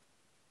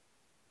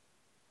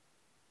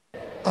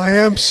I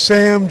am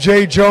Sam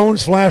J.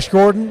 Jones, Flash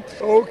Gordon.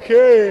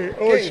 Okay.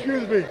 Oh,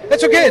 excuse me.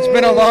 That's okay. It's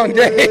been a long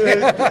day.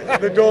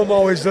 The Dome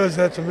always does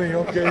that to me.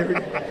 Okay.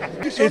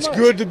 It's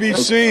good to be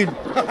seen.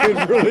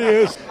 It really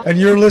is. And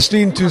you're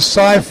listening to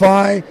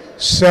Sci-Fi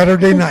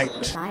Saturday Night.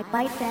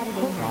 Sci-Fi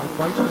Saturday Night.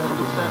 Sci-Fi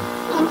Saturday Night.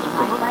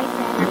 Sci-Fi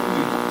Saturday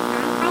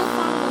Night.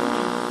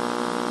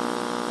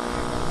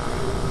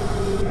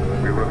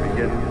 We will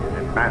begin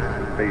a mass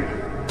invasion.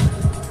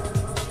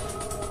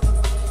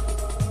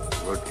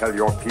 We'll tell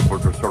your people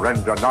to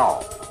surrender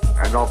now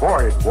and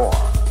avoid war.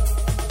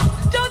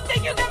 Don't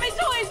think you get me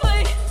so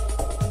easily!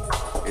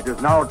 It is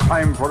now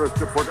time for us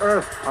to put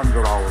Earth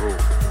under our rule.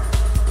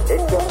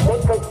 It's your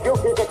sacred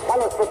duty to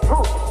tell us the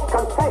truth.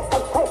 Confess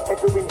that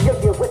you've been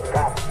guilty of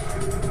witchcraft.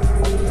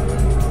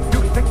 You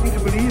expect me to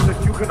believe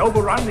that you can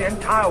overrun the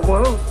entire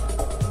world?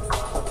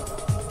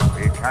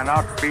 We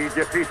cannot be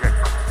defeated.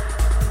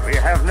 We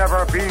have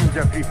never been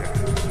defeated.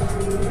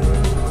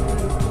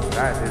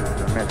 That is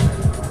the message.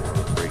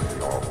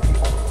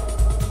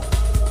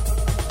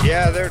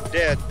 Yeah, they're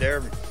dead.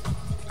 They're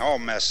all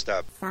messed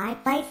up.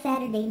 Sci-Fi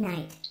Saturday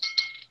Night.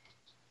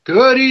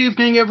 Good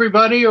evening,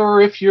 everybody,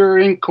 or if you're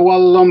in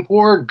Kuala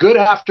Lumpur, good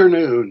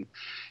afternoon.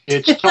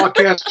 It's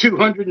TalkCast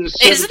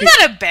 270. Isn't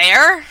that a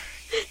bear?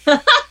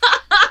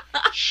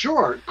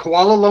 Sure.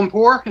 Kuala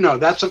Lumpur? No,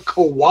 that's a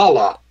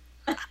koala.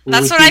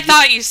 That's what I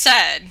thought you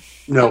said.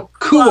 No,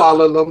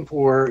 Kuala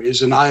Lumpur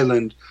is an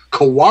island.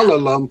 Kuala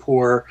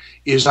Lumpur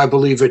is, I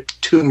believe, a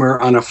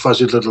tumor on a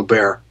fuzzy little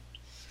bear.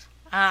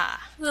 Ah.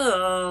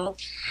 Oh.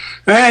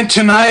 And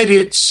tonight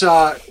it's,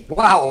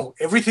 wow,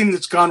 everything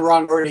that's gone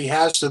wrong already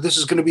has, so this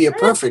is going to be a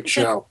perfect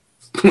show.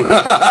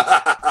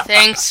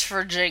 Thanks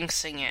for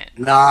jinxing it.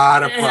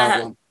 Not a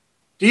problem.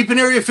 Deep in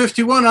Area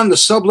 51 on the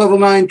Sub-Level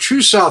 9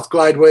 True South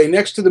Glideway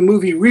next to the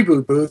movie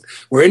reboot booth,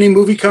 where any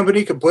movie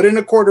company can put in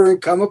a quarter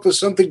and come up with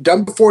something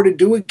done before to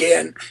do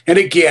again and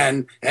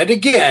again and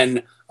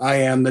again, I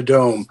am the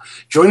Dome.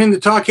 Joining the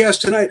TalkCast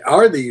tonight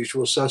are the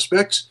usual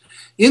suspects.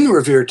 In the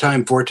revered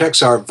time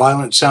vortex, our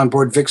violent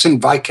soundboard vixen,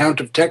 Viscount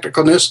of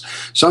Technicalness,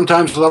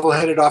 sometimes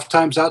level-headed,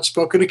 oft-times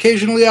outspoken,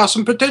 occasionally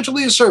awesome,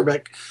 potentially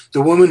acerbic,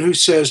 the woman who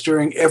says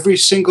during every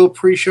single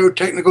pre-show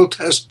technical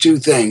test two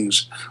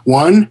things.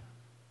 One,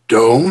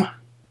 Dome,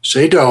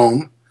 say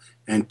Dome,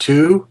 and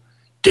two,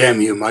 damn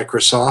you,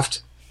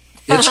 Microsoft.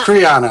 It's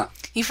Kriana.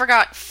 You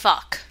forgot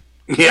fuck.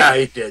 Yeah,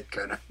 I did,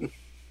 kind of.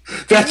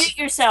 Mute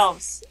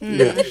yourselves.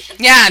 Yeah.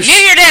 Yeah,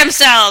 mute your damn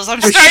selves.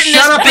 I'm starting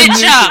this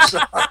bitch up.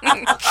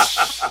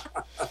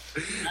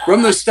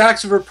 From the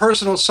stacks of her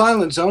personal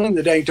silent zone in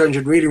the Dank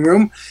Dungeon reading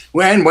room,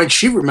 when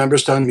she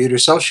remembers to unmute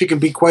herself, she can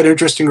be quite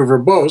interesting or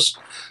verbose.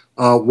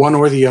 One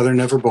or the other,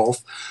 never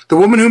both. The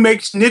woman who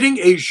makes knitting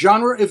a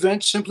genre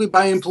event simply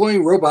by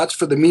employing robots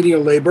for the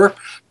menial labor,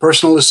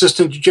 personal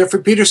assistant to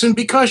Jeffrey Peterson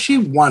because she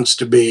wants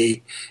to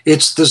be.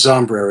 It's the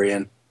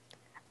Zombrarian.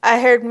 I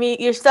heard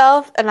mute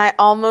yourself, and I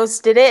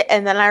almost did it,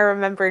 and then I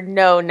remembered,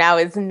 no, now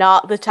is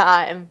not the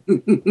time.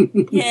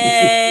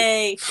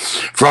 Yay!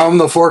 From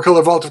the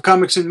Four-Color Vault of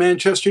Comics in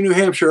Manchester, New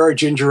Hampshire, our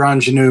Ginger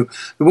Ingenue,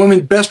 the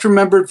woman best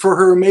remembered for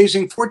her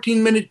amazing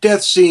 14-minute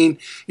death scene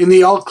in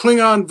the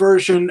all-Klingon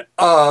version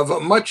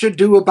of Much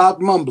Ado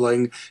About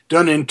Mumbling,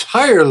 done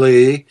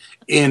entirely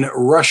in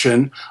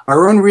Russian,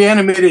 our own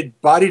reanimated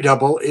body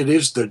double, it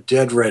is the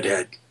Dead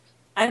Redhead.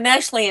 I'm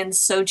actually in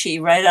Sochi,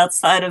 right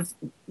outside of,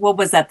 what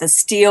was that, the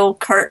steel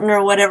curtain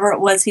or whatever it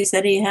was he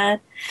said he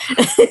had?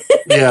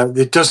 Yeah,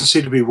 it doesn't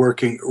seem to be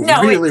working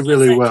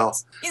really well.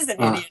 He's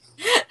an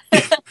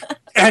idiot.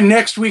 And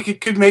next week it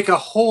could make a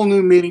whole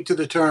new meaning to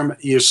the term,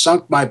 you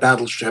sunk my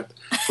battleship,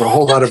 for a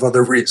whole lot of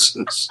other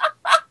reasons.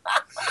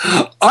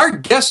 Our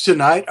guests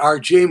tonight are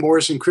Jay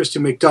Morris and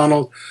Kristen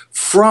McDonald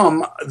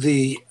from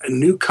the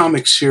new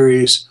comic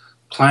series,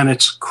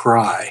 Planets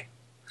Cry.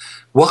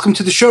 Welcome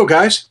to the show,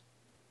 guys.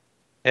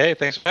 Hey,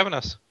 thanks for having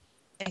us.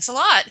 Thanks a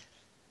lot.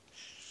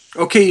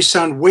 Okay, you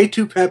sound way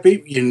too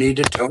peppy. You need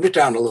to tone it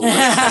down a little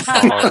bit.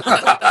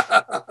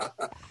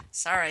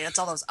 Sorry, that's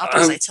all those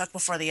uppers I took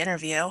before the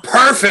interview.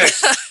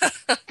 Perfect.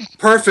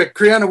 Perfect.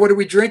 Kriana, what are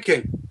we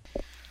drinking?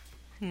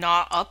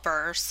 Not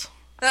uppers.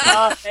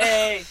 Oh,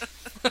 hey.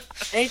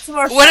 Need some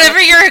more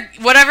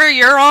Whatever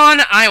you're on,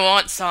 I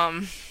want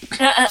some.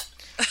 I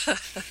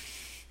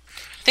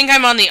think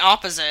I'm on the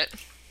opposite.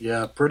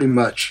 Yeah, pretty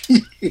much.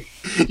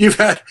 You've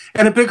had,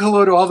 and a big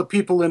hello to all the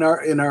people in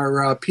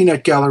our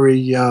peanut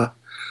gallery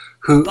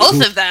who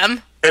both of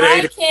them at Hi,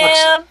 8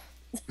 o'clock.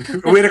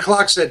 Who 8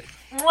 o'clock said,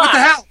 "What the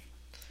hell?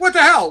 What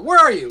the hell? Where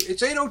are you?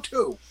 It's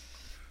 8:02."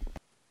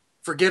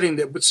 Forgetting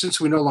that, since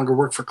we no longer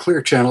work for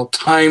Clear Channel,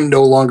 time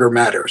no longer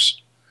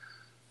matters.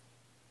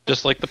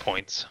 Just like the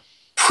points.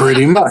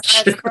 Pretty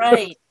much. That's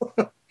right.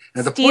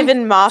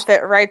 Stephen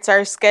Moffat writes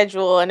our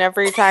schedule, and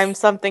every time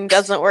something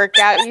doesn't work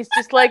out, he's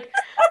just like,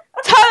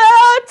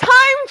 ta-da!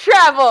 Time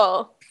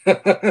travel!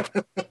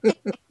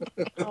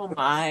 Oh,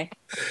 my.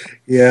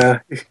 Yeah.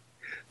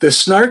 The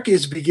snark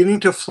is beginning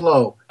to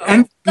flow. Oh,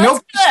 and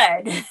that's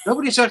good.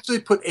 Nobody's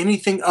actually put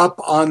anything up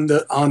on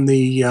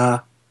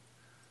the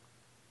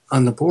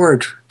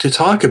board to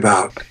talk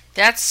about.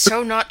 That's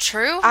so not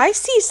true. I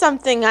see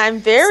something I'm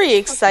very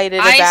excited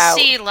about. I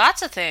see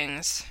lots of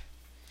things.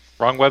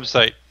 Wrong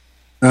website.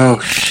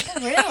 Oh.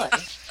 Really?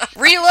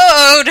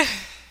 Reload!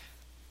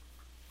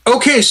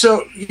 Okay,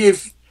 so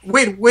if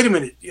wait a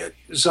minute.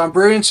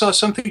 Zombrarian saw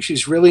something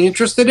she's really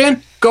interested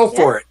in? Go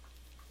for it.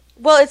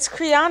 Well, it's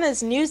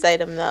Kriana's news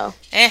item, though.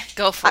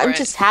 Go for it. I'm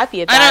just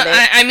happy about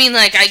it. I mean,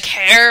 like, I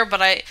care,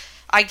 but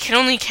I can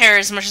only care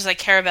as much as I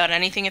care about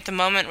anything at the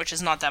moment, which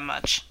is not that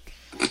much.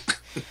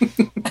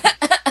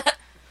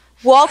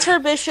 Walter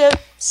Bishop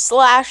 /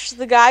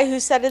 the guy who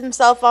set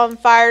himself on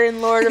fire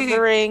in Lord of the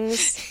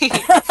Rings.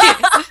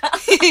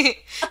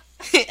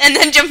 And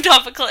then jumped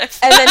off a cliff.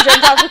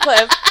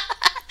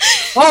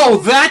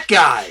 Oh, that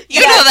guy! You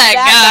know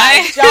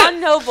that guy.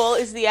 John Noble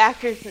is the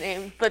actor's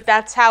name, but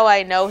that's how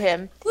I know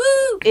him.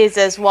 Woo! Is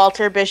as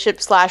Walter Bishop /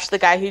 the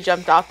guy who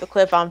jumped off the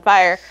cliff on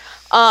fire.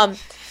 I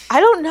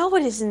don't know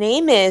what his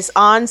name is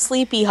on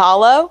Sleepy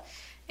Hollow.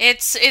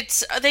 It's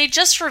they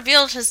just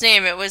revealed his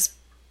name. It was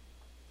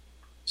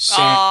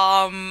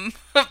oh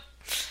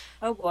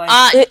boy.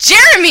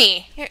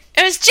 Jeremy.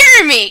 It was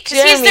Jeremy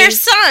because he's their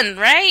son,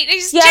 right?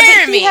 He's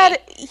Jeremy.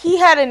 But he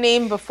had a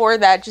name before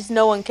that, just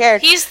no one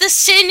cared. He's the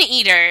Sin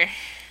Eater.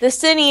 The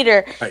Sin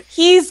Eater. Right.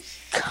 He's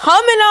coming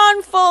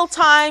on full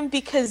time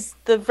because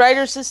the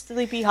writers of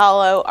Sleepy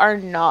Hollow are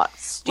not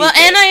stupid. Well,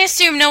 and I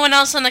assume no one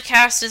else on the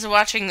cast is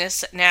watching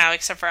this now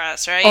except for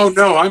us, right? Oh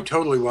no, I'm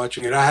totally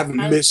watching it. I haven't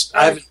missed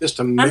a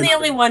minute. I'm the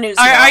only one who's.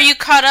 Are you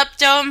caught up,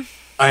 Dome?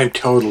 I am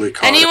totally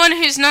caught Anyone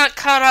who's not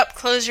caught up,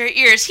 close your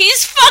ears.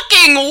 He's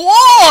fucking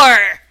war!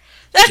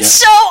 That's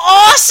so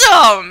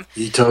awesome!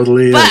 He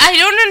totally is. But I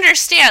don't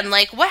understand,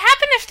 like, what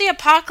happened if the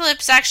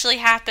apocalypse actually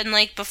happened,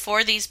 like,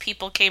 before these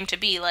people came to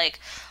be? Like,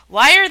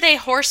 why are the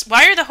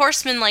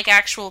horsemen, like,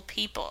 actual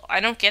people? I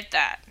don't get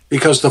that.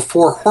 Because the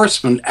 4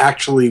 horsemen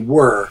actually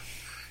were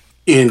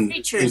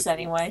creatures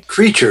anyway.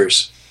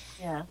 Creatures.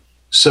 Yeah.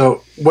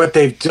 So what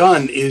they've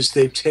done is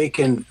they've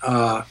taken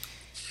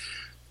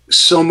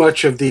so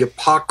much of the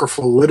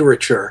apocryphal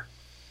literature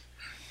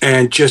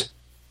and just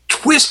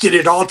twisted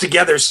it all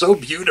together so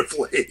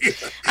beautifully.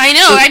 I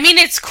know. I mean,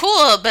 it's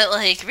cool, but,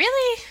 like,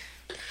 really?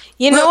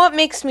 You know what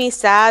makes me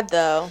sad,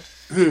 though?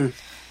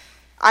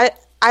 I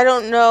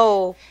don't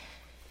know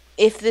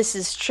if this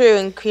is true,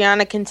 and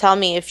Kriana can tell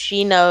me if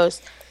she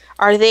knows.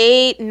 Are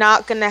they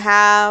not going to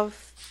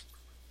have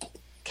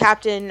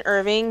Captain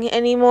Irving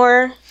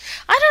anymore?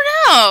 I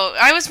don't know.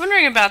 I was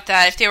wondering about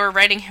that, if they were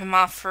writing him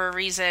off for a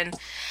reason.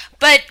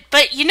 But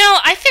you know,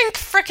 I think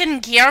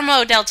frickin'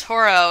 Guillermo del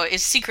Toro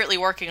is secretly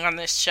working on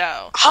this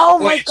show. Oh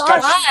my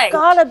gosh, it's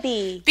gotta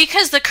be.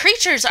 Because the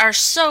creatures are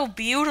so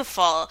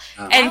beautiful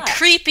and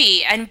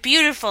creepy and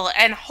beautiful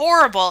and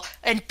horrible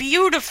and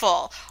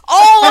beautiful.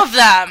 All of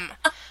them.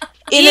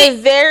 In a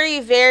very,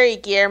 very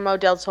Guillermo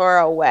del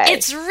Toro way.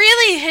 It's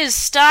really his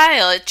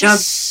style. It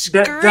just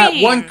screams.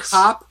 That one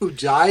cop who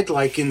died,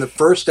 like, in the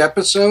first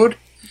episode,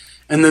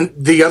 and then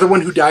the other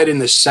one who died in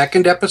the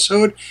second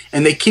episode,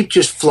 and they keep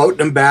just floating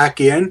them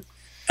back in,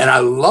 and I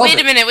love it.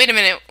 Wait a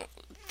minute.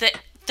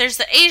 There's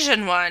the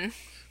Asian one.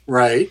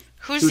 Right.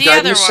 Who died other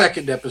in the one?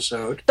 second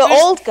episode. The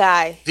old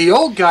guy. The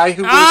old guy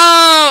who was...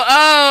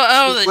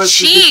 Oh, the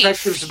chief. The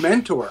detective's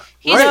mentor.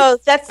 No,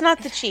 that's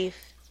not the chief.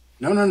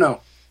 No.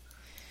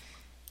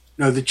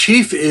 No, the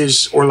chief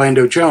is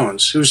Orlando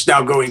Jones, who's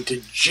now going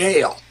to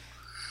jail.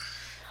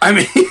 I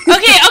mean... Okay,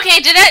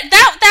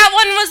 that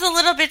one was a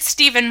little bit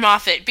Stephen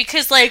Moffat,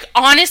 because, like,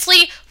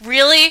 honestly,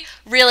 really,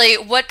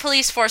 what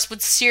police force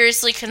would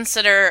seriously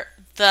consider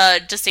the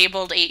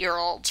disabled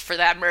 8-year-old for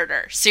that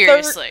murder?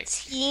 Seriously.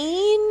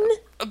 13?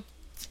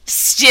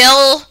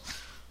 Still.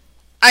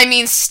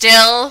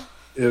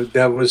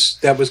 That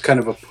was kind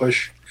of a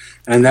push.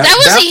 And that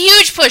was a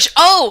huge push.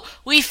 Oh,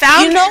 we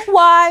found...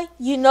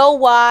 You know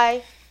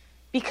why?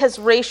 Because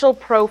racial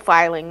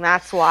profiling,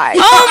 that's why.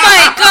 Oh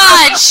my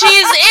god,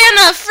 she's in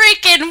a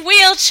freaking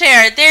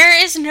wheelchair. There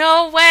is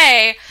no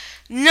way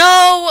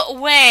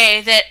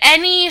that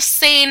any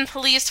sane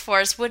police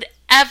force would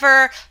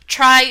ever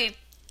try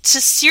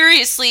to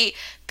seriously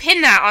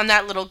pin that on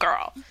that little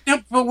girl.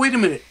 No, but wait a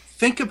minute.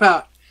 Think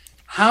about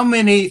how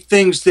many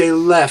things they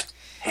left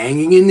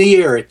hanging in the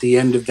air at the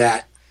end of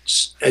that.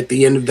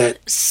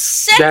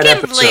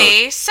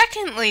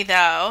 Secondly,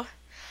 though,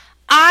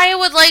 I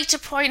would like to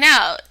point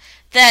out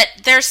that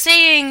they're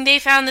saying they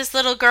found this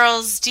little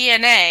girl's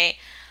DNA.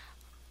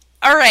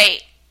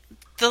 Alright,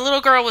 the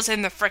little girl was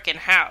in the frickin'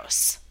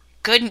 house.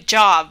 Good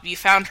job, you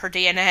found her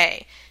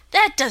DNA.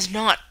 That does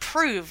not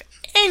prove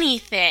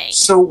anything.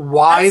 So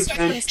why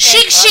then...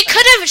 She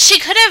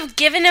could have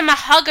given him a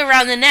hug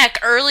around the neck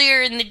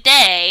earlier in the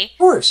day. Of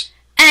course.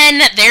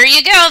 And there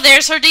you go,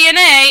 there's her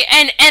DNA.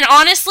 And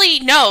honestly,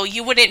 no,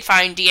 you wouldn't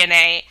find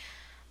DNA.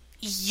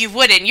 You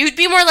wouldn't. You'd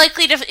be more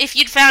likely to, if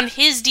you'd found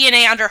his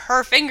DNA under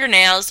her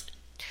fingernails.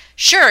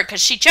 Sure, because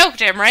she choked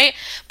him, right?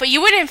 But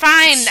you wouldn't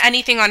find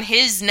anything on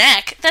his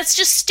neck. That's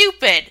just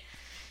stupid.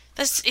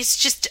 It's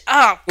just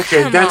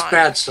Okay, come that's on.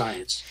 bad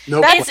science.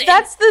 No That's question.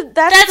 that's the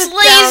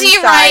lazy downside of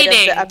the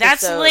writing.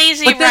 That's episode.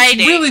 lazy But that's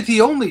writing. really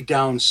the only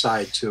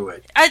downside to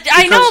it.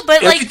 I know,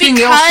 but like everything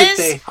else that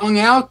they hung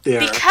out there.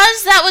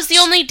 because that was the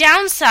only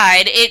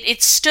downside,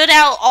 it stood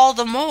out all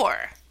the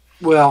more.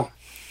 Well,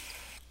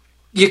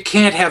 you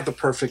can't have the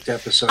perfect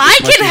episode. I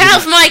as much can as you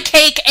have want. my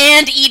cake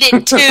and eat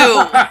it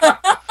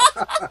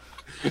too.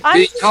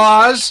 I'm just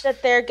Because surprised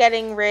that they're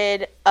getting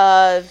rid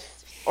of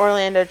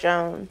Orlando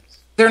Jones.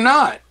 they're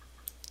not.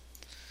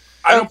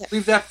 I don't Okay.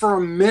 believe that for a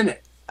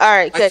minute. All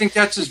right, I good. think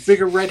that's as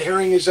big a red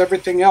herring as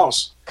everything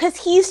else. Because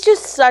he's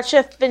just such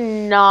a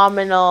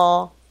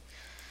phenomenal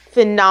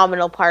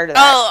part of that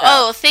show.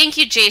 Oh, thank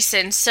you,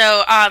 Jason.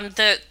 So,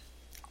 the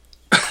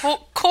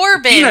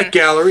Corbin. Peanut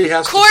Gallery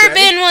has to Corbin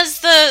say. was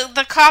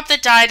the cop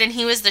that died, and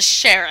he was the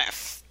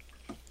sheriff.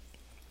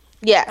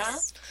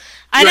 Yes.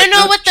 I Right, don't know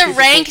not what the chief.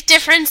 rank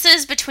difference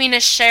is between a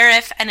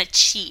sheriff and a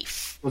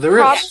chief. Well, there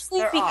is.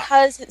 Probably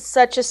because it's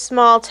such a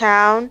small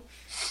town,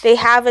 they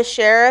have a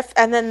sheriff,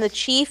 and then the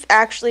chief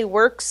actually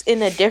works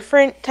in a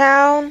different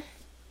town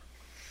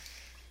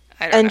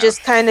I don't and know.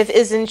 just kind of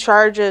is in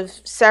charge of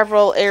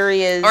several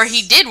areas. Or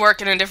he did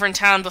work in a different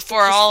town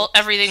before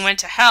everything went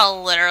to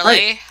hell, literally.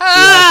 Right.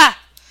 Ah!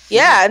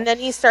 Yeah, and then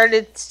he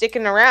started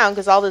sticking around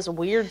because all this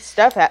weird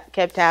stuff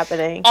kept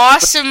happening.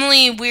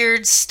 Awesomely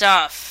weird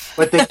stuff.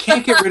 But they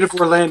can't get rid of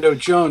Orlando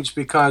Jones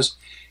because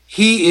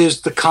he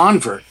is the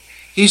convert.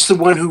 He's the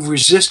one who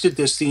resisted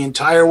this the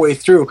entire way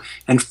through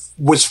and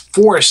was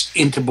forced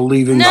into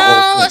believing the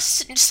whole No,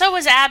 thing. so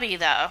was Abby,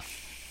 though.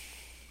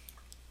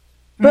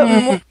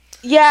 But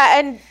yeah,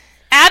 and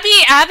Abby,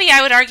 I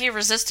would argue,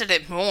 resisted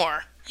it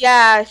more.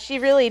 yeah, she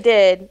really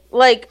did.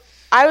 Like,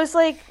 I was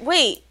like,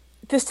 wait,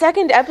 the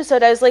second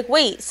episode, I was like,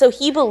 wait, so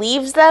he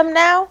believes them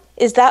now?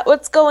 Is that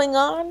what's going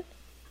on?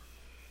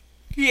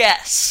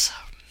 Yes.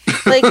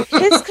 Like,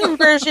 his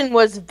conversion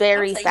was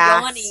very Like,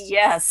 fast. Yanni,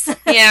 yes.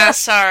 Yeah,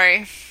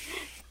 sorry.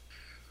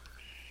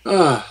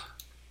 I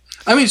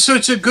mean, so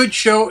it's a good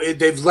show.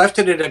 They've left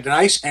it at a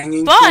nice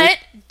hanging But point.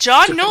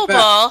 John To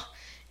Noble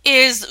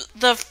is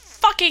the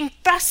fucking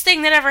best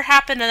thing that ever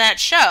happened to that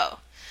show.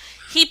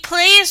 He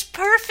plays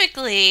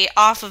perfectly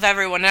off of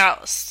everyone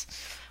else.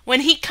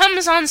 When he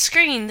comes on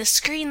screen, the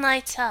screen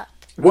lights up.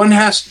 One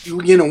has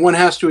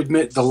to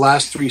admit the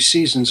last 3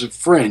 seasons of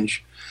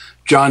Fringe,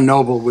 John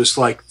Noble was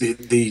like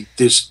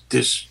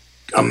this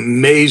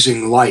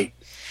amazing light.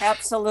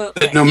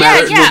 Absolutely. No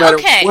matter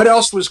okay. what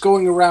else was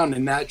going around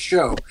in that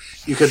show,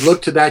 you could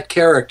look to that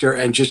character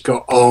and just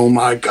go, "Oh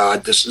my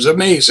God, this is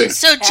amazing."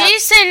 So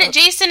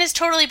Jason is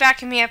totally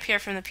backing me up here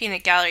from the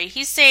Peanut Gallery.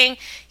 He's saying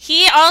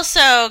he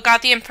also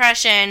got the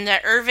impression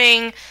that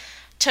Irving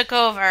took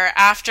over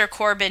after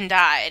Corbin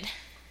died.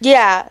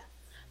 Yeah,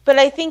 but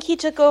I think he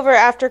took over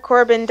after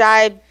Corbin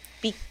died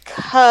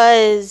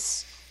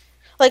because,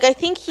 like, I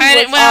think he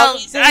was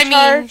always in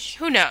charge.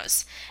 Who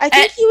knows? I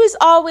think he was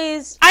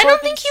always. I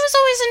don't think he was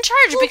always in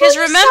charge Well, because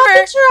will you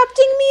remember, stop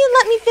interrupting me and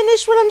let me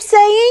finish what I'm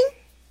saying.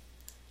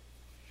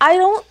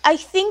 I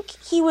think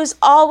he was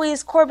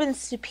always Corbin's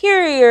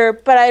superior,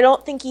 but I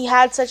don't think he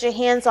had such a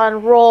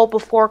hands-on role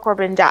before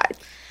Corbin died.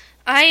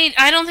 I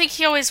don't think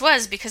he always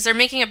was because they're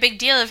making a big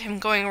deal of him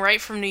going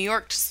right from New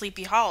York to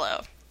Sleepy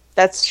Hollow.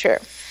 That's true.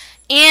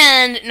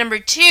 And number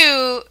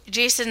 2,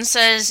 Jason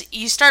says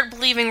you start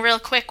believing real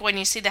quick when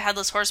you see the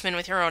Headless Horseman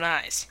with your own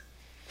eyes.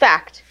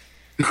 Fact.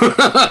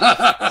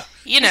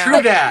 You know,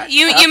 True that.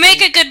 you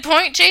make a good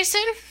point,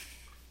 Jason.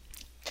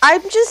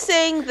 I'm just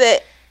saying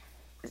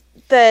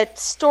that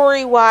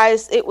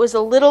story-wise, it was a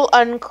little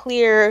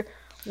unclear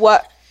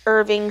what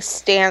Irving's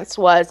stance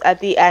was at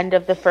the end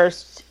of the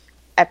first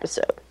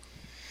episode.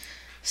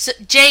 So,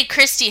 Jay,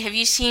 Christy, have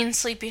you seen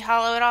Sleepy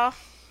Hollow at all?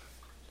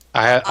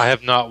 I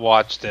have not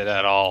watched it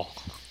at all.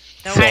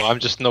 No, So I'm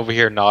just over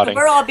here nodding.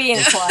 We're all being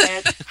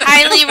quiet.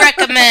 Highly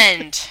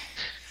recommend.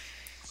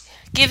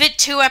 Give it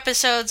 2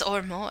 episodes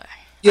or more.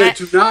 Yeah,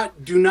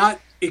 do not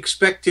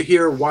expect to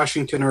hear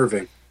Washington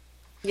Irving.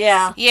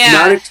 Yeah. Do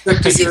not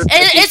expect to hear.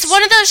 It's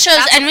one of those shows,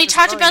 That's and what we it's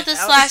talked really about this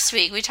about. last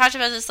week.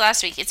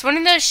 It's one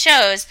of those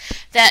shows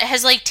that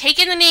has like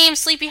taken the name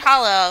Sleepy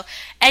Hollow,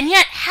 and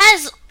yet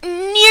has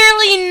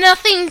nearly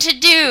nothing to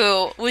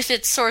do with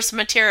its source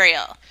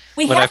material.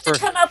 We have to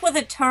come up with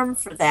a term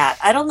for that.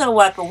 I don't know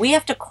what, but we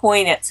have to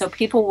coin it so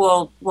people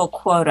will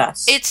quote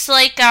us. It's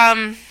like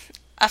a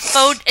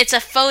faux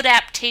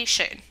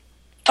adaptation.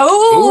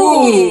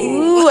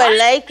 Oh, Ooh, I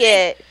like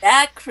it.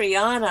 That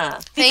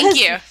Kriana. Thank Because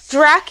you.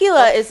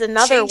 Dracula is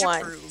another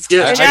one.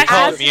 Yes, And I'd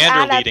call as it an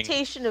meander leading.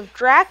 adaptation of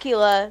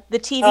Dracula, the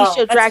TV Oh,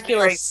 show that's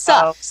Dracula very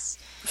sucks.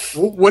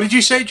 What did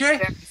you say, Jay?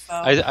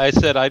 I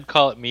said I'd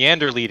call it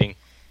meander leading.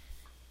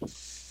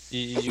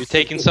 You're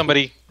taking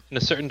somebody in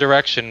a certain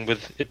direction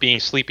with it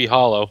being Sleepy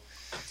Hollow,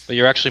 but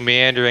you're actually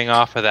meandering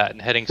off of that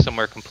and heading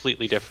somewhere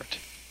completely different.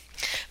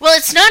 Well,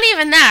 it's not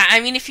even that. I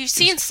mean, if you've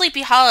seen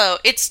Sleepy Hollow,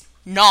 it's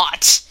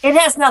not. It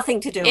has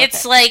nothing to do with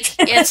It's it. like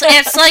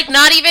it's like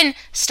not even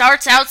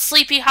starts out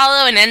Sleepy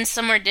Hollow and ends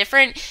somewhere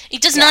different.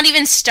 It does not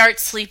even start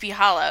Sleepy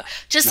Hollow.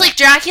 Just like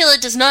Dracula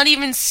does not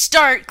even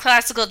start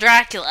classical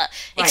Dracula,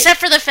 except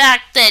for the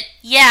fact that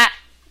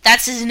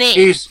that's his name.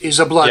 He's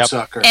a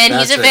bloodsucker. And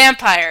That's he's a it.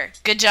 vampire.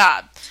 Good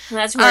job.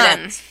 That's where it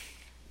ends.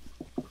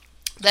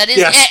 That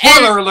is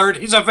spoiler alert,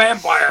 he's a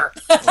vampire.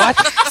 What?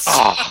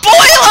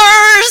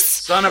 Spoilers!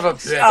 Son of a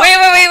bitch.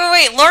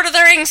 Wait. Lord of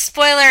the Rings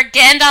spoiler,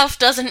 Gandalf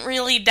doesn't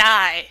really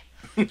die.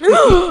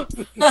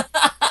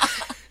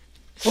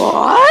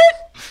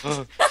 What?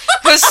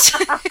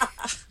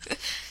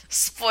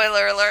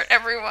 Spoiler alert,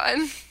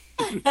 everyone.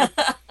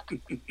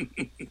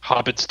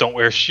 Hobbits don't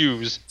wear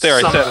shoes.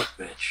 There, I said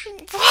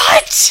it.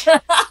 What?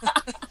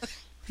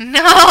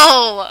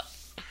 No.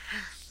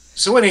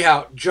 So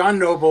anyhow, John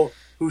Noble,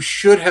 who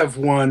should have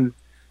won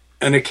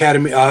an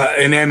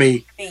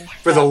Emmy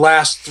for the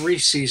last 3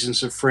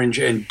 seasons of Fringe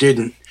and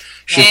didn't,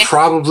 should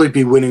probably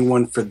be winning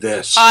one for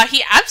this.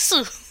 He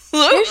absolutely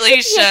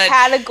There should be a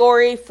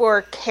category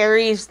for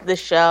carries the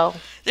show.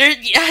 There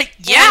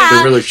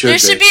really should there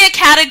should be a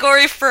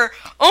category for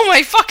oh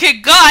my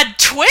fucking god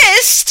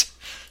twist.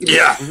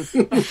 Yeah.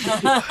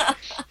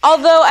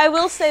 Although I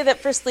will say that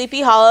for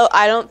Sleepy Hollow,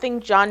 I don't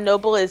think John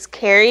Noble is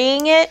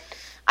carrying it.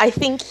 I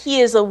think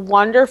he is a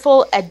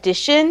wonderful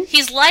addition.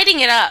 He's lighting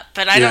it up,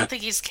 but I don't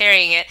think he's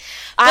carrying it.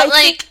 But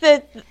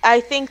I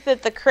think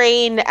that the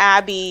Crane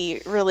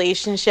Abby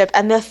relationship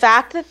and the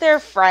fact that they're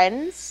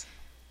friends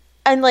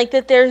and like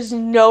that there's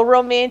no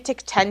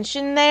romantic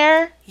tension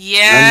there.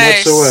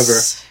 Yes. None whatsoever.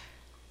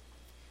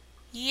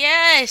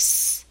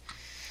 Yes.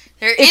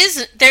 There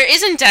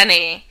isn't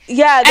any.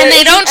 Yeah, and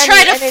they don't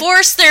try to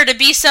force there to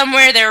be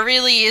somewhere there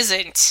really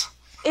isn't.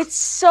 It's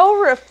so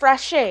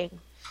refreshing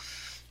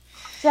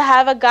to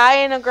have a guy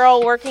and a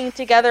girl working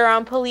together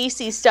on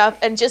policey stuff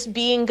and just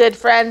being good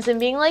friends and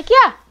being like,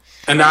 yeah.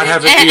 And not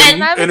having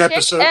an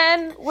episode.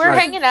 And we're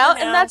hanging out,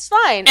 and that's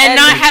fine. And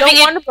not having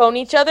don't want to bone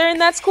each other, and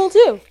that's cool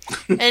too.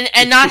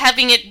 and not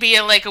having it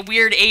be like a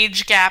weird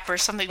age gap or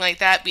something like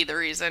that be the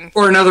reason.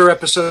 Or another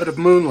episode of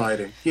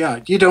Moonlighting.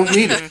 Yeah, you don't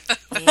need it.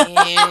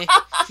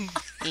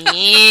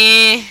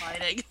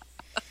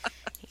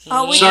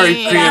 Sorry,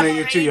 Brianna,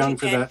 you're too young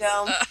for that.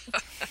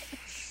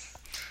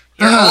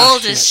 Your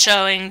oldest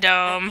showing,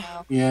 Dome.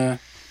 Yeah.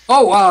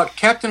 Oh,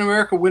 Captain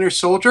America Winter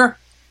Soldier.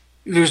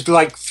 There's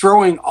like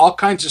throwing all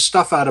kinds of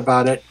stuff out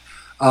about it.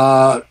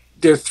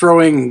 They're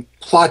throwing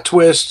plot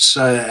twists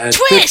and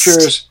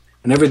pictures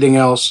and everything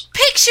else.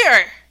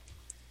 Picture!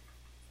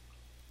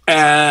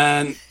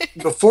 And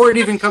before it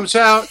even comes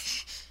out,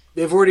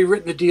 they've already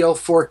written the deal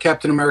for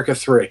Captain America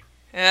 3.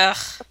 Ugh.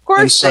 Of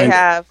course they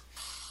have.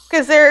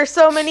 Because there are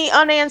so many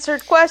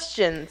unanswered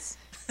questions.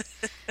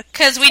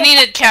 Because we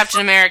needed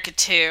Captain America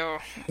 2.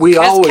 We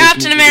always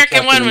Captain needed America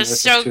Captain 1 America was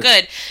so 2.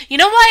 good. You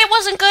know why it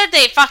wasn't good?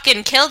 They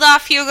fucking killed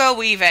off Hugo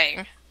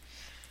Weaving.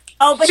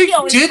 Oh, but he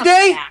always did comes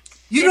they? back.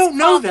 You It's don't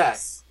know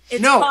comics. that.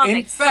 It's No, in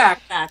comics.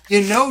 fact,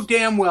 you know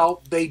damn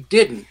well they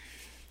didn't.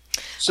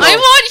 So, I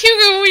want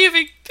Hugo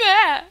Weaving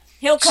back.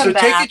 He'll come so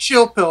back. take a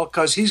chill pill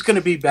because he's going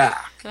to be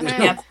back. There's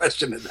no Yep.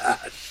 question of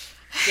that.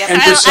 Yep.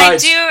 And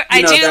besides,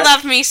 I do that-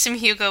 love me some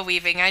Hugo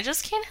Weaving. I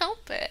just can't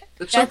help it.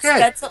 It's okay.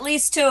 That's at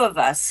least 2 of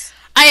us.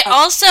 I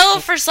also,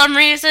 for some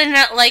reason,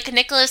 like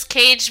Nicolas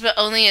Cage, but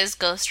only as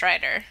Ghost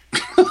Rider.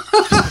 At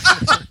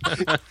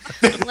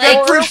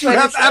first, you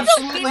have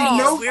absolutely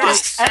no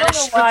guts. I don't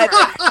know why.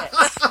 But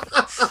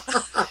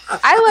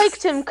I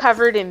liked him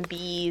covered in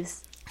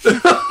bees.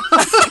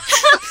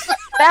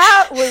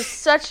 That was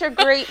such a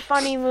great,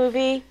 funny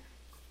movie.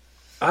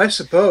 I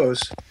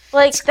suppose.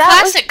 Like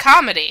that Classic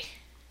comedy.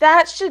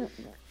 That should.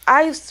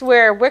 I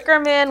swear, Wicker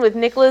Man with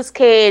Nicolas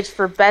Cage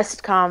for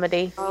best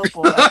comedy. oh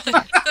boy,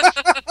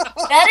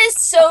 that is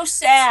so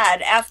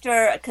sad.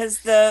 Because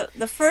the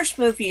first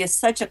movie is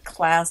such a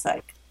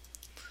classic.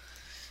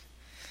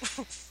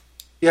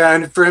 Yeah,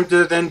 and for him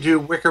to then do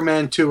Wicker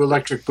Man 2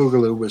 Electric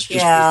Boogaloo was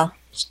just... Yeah.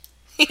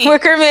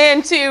 Wicker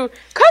Man 2 covered in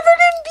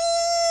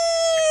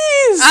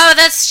bees. Oh,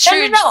 that's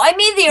true. No, I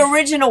mean the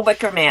original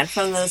Wicker Man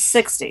from the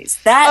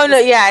 60s. That. Oh no,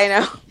 yeah, I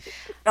know.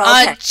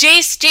 Oh, okay.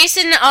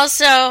 Jason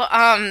also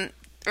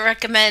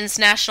recommends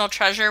National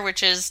Treasure,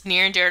 which is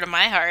near and dear to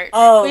my heart.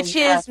 Oh, Which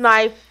is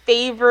my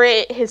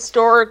favorite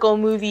historical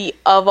movie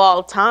of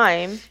all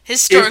time.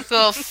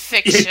 Historical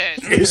fiction.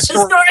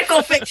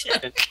 Historical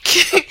fiction. In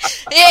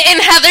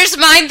Heather's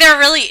mind, there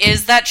really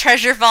is that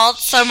treasure vault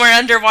somewhere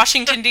under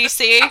Washington,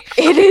 D.C.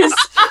 It is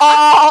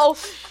all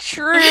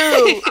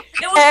true.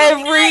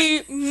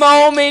 Every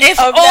moment If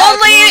of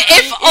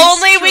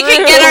only we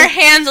could get our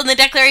hands on the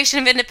Declaration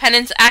of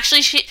Independence.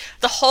 Actually,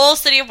 the whole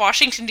city of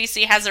Washington,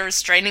 D.C. has a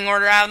restraining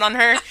order out on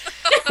her.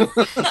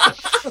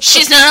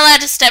 She's not allowed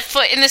to step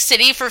foot in the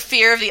city for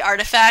fear of the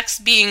artifacts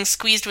being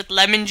squeezed with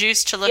lemon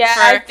juice to look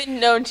for. I've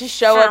been known to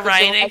show for up at the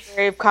writing.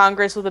 Library of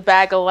Congress with a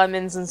bag of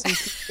lemons and some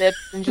chips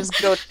and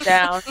just go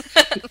down.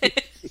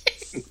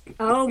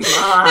 Oh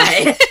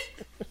my.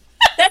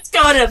 That's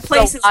going to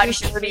places we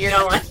should be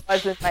going.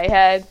 Was in my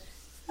head.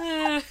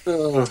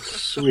 Oh,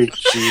 sweet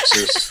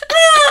Jesus.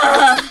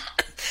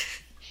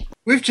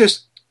 We've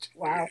just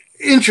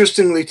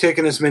interestingly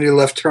taken as many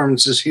left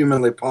turns as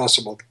humanly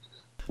possible.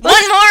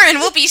 One more and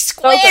we'll be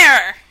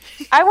square.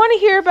 I want to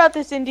hear about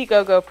this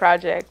Indiegogo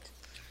project.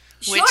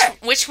 Sure.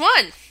 Which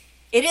one?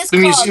 It is The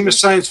called Museum of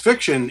Science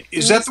Fiction.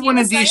 Is that the one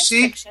in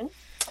D.C.?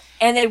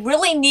 And they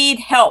really need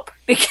help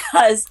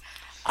because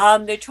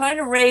they're trying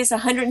to raise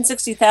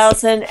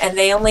 $160,000 and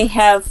they only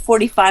have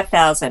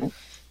 $45,000.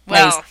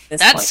 Well,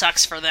 that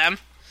sucks for them.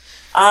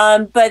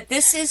 But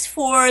this is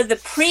for the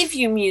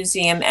Preview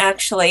Museum,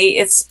 actually.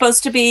 It's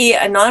supposed to be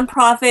a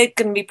nonprofit,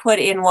 going to be put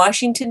in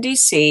Washington,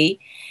 D.C.,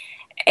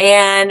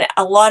 and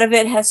a lot of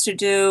it has to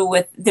do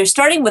with, they're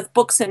starting with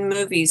books and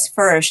movies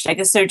first. I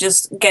guess they're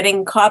just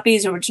getting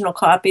original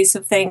copies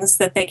of things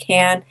that they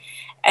can.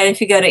 And if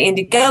you go to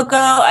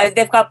Indiegogo,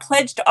 they've got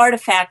pledged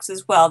artifacts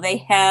as well. They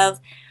have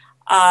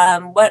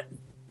an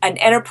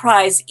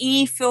Enterprise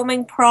E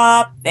filming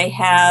prop. They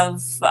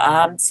have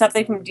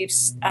something from Deep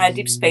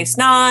Space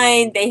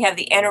Nine. They have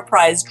the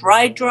Enterprise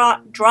dry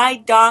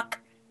dock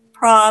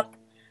prop.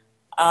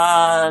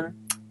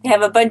 They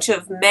have a bunch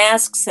of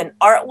masks and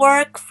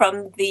artwork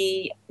from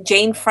the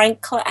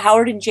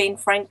Howard and Jane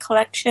Frank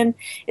collection.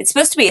 It's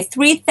supposed to be a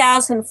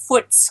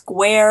 3,000-foot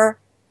square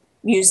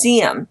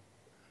museum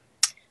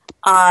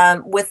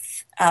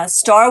with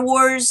Star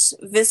Wars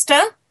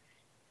Vista,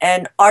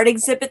 an art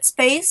exhibit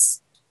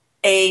space,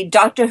 a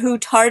Doctor Who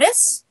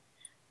TARDIS,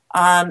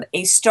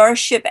 a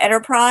Starship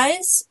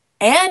Enterprise,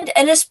 and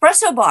an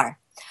espresso bar.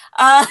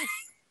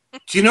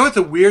 Do you know what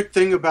the weird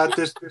thing about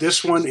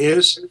this one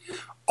is?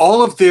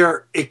 All of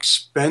their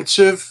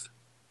expensive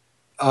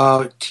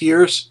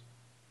tiers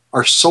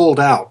are sold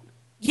out.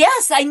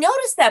 Yes, I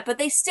noticed that, but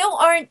they still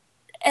aren't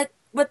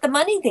with the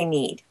money they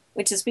need,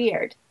 which is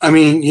weird. I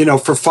mean,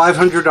 for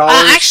 $500.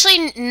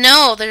 Actually,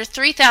 no, their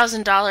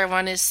 $3,000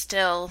 one is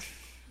still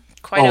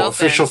quite open.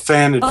 Official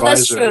fan advisor. Oh,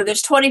 that's true.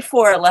 There's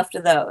 24 left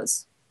of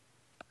those.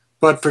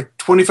 But for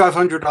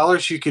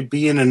 $2,500, you could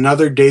be in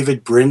another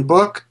David Brin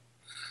book.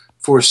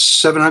 For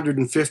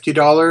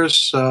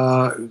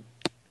 $750,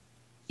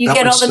 you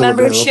get all the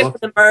membership,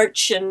 the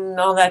merch, and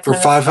all that for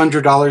kind of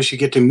 $500, you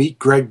get to meet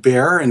Greg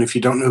Bear. And if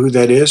you don't know who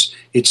that is,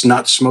 it's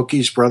not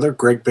Smokey's brother.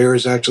 Greg Bear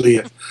is actually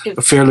a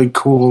fairly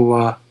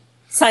cool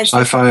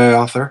sci-fi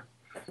author.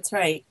 That's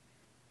right.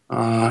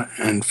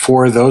 And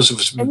 4 of those have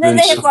been... And then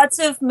they have lots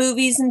of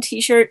movies and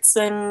T-shirts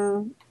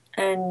and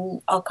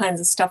all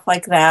kinds of stuff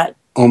like that.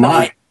 Oh,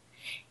 my.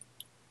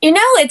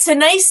 It's a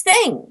nice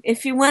thing.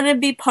 If you want to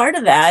be part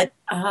of that,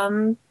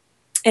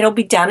 it'll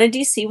be down in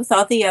D.C. with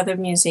all the other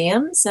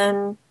museums.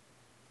 And,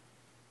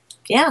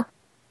 yeah.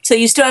 So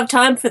you still have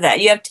time for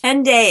that. You have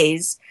 10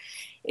 days.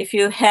 If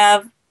you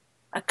have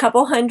a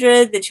couple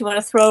hundred that you want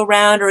to throw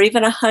around, or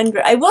even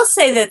 100. I will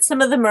say that some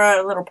of them are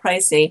a little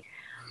pricey.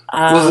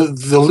 Well,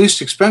 the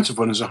least expensive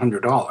one is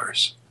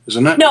 $100,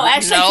 isn't it? No,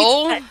 actually,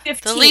 No,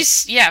 15. the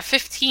least,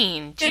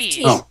 15.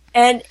 15. Jeez.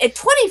 And at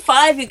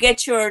 25, you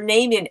get your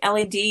name in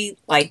LED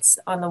lights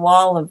on the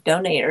wall of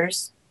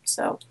donators.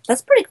 So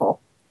that's pretty cool.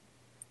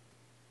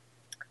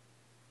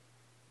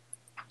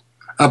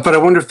 But I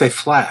wonder if they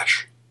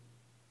flash.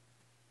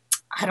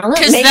 I don't know.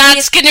 Because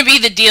that's going to be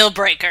the deal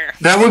breaker.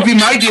 That would be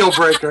my deal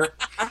breaker.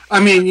 I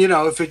mean,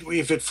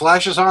 if it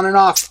flashes on and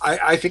off,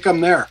 I think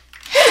I'm there.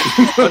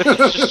 What if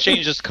it just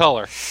changes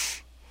color?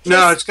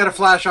 No, it's got to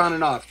flash on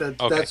and off.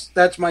 Okay.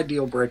 That's my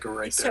deal breaker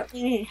right there.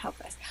 Certainly need help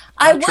us.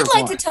 I would sure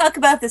like why. to talk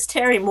about this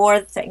Terry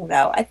Moore thing,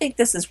 though. I think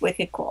this is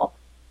wicked cool.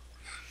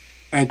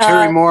 And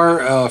Terry Moore,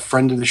 a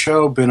friend of the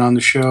show, been on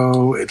the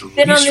show.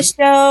 Been on the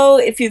show.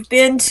 If you've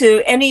been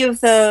to any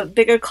of the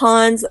bigger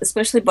cons,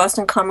 especially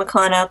Boston Comic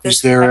Con out this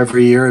He's there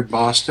every year at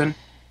Boston.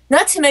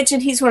 Not to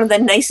mention, he's one of the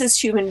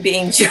nicest human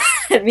beings you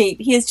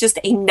meet. He is just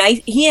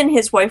he and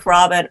his wife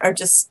Robin are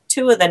just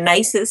 2 of the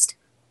nicest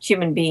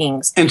human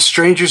beings. And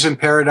Strangers in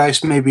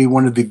Paradise may be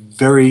one of the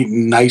very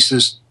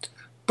nicest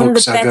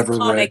books I've ever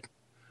read.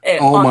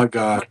 Oh my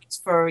God!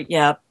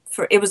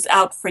 It was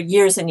out for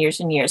years and years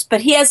and years. But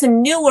he has a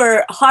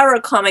newer horror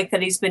comic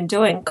that he's been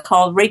doing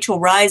called Rachel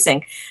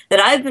Rising that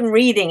I've been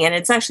reading, and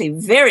it's actually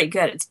very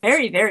good. It's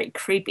very, very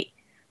creepy,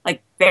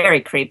 like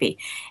very creepy.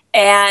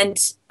 And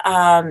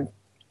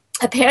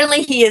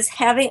apparently he is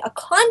having a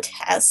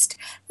contest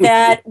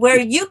where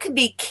you can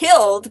be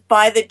killed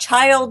by the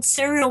child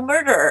serial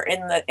murderer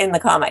in the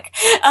comic.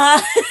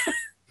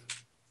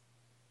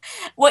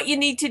 What you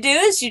need to do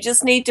is you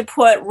just need to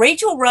put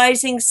Rachel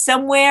Rising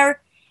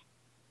somewhere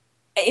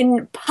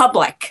in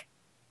public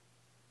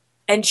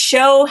and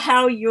show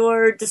how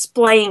you're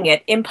displaying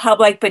it in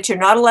public, but you're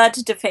not allowed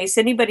to deface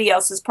anybody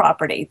else's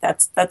property.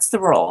 That's the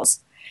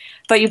rules.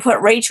 But you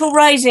put Rachel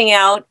Rising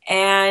out,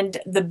 and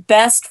the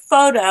best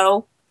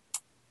photo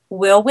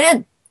will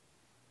win.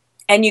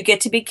 And you get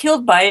to be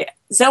killed by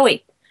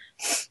Zoe.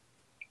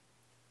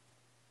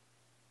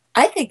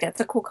 I think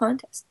that's a cool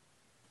contest.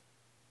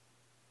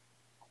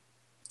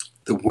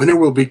 The winner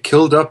will be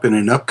killed up in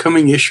an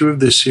upcoming issue of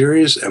the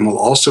series and will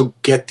also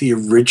get the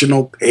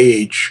original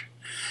page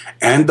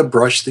and the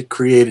brush that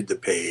created the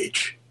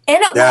page.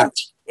 And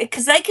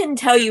because I can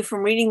tell you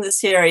from reading the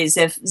series,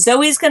 if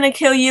Zoe's going to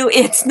kill you,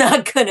 it's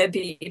not going to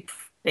be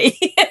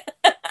pretty.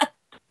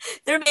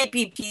 There may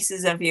be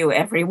pieces of you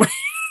everywhere.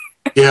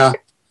 Yeah.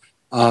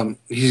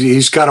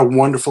 He's got a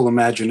wonderful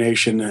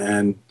imagination,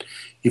 and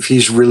if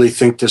he's really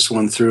think this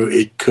one through,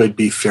 it could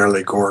be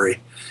fairly gory.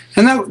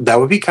 And that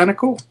would be kind of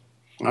cool.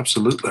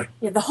 Absolutely.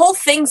 Yeah, the whole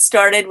thing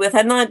started with,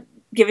 I'm not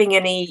giving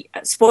any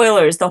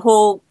spoilers, the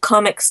whole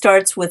comic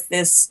starts with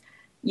this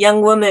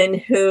young woman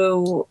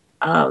who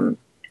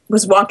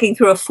was walking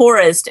through a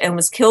forest and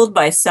was killed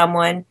by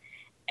someone,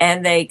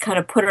 and they kind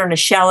of put her in a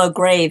shallow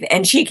grave,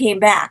 and she came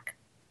back.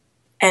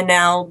 And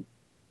now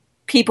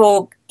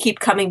people keep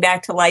coming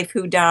back to life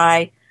who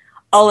die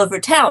all over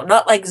town,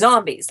 not like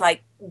zombies,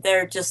 like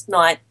they're just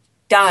not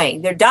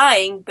dying. They're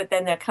dying, but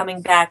then they're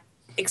coming back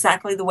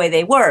exactly the way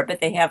they were,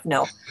 but they have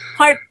no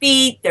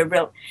heartbeat.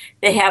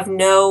 They have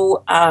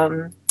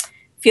no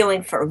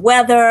feeling for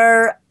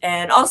weather.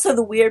 And also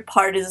the weird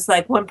part is,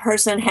 like, one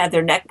person had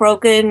their neck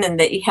broken, and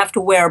that you have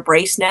to wear a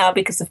brace now,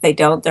 because if they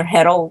don't, their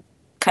head will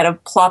kind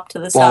of plop to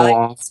the side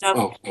and stuff.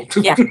 Oh.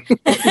 Yeah.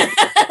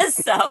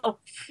 So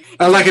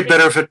I like it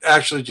better if it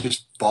actually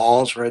just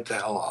falls right the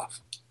hell off.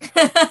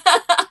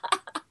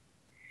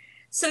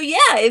 So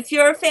yeah, if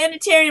you're a fan of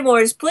Terry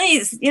Moore's,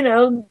 please,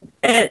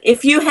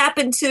 if you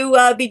happen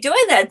to be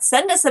doing that,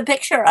 send us a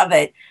picture of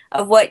it,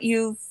 of what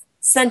you've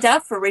sent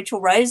out for Rachel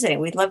Rising.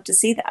 We'd love to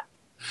see that.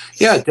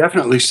 Yeah,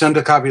 definitely. Send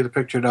a copy of the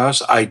picture to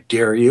us. I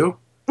dare you.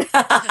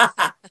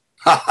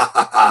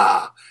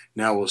 Now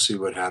we'll see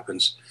what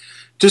happens.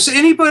 Does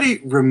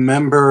anybody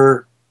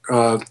remember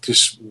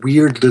this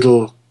weird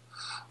little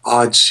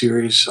odd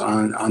series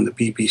on the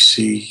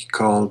BBC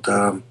called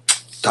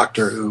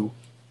Doctor Who?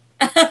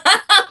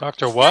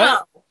 Doctor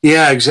what?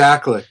 Yeah,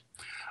 exactly.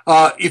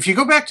 If you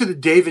go back to the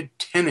David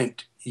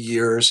Tennant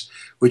years,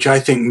 which I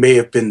think may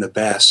have been the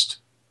best,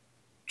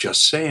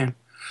 just saying,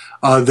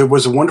 there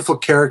was a wonderful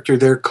character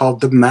there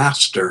called the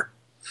Master,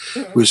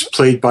 who was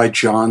played by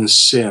John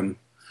Sim.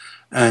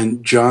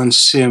 And John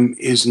Sim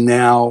is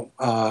now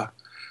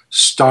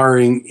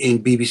starring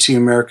in BBC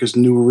America's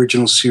new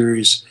original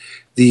series,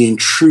 The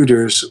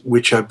Intruders,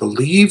 which I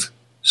believe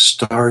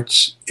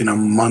starts in a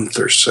month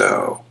or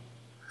so.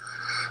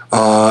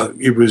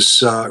 It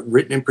was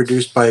written and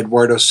produced by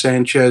Eduardo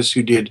Sanchez,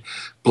 who did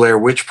Blair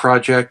Witch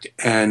Project,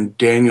 and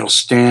Daniel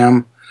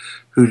Stamm,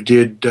 who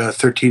did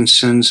 13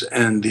 Sins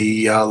and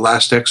The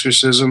Last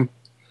Exorcism.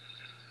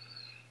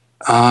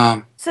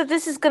 So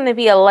this is going to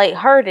be a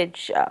lighthearted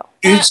show.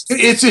 It's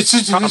a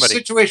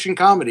situation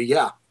comedy,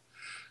 yeah.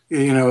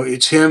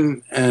 It's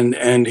him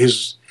and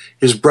his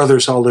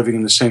brothers all living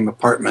in the same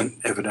apartment,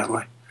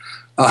 evidently.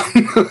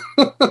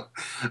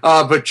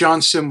 But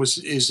John Sim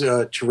is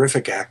a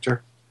terrific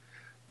actor.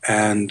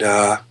 And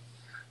I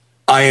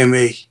am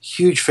a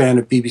huge fan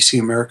of BBC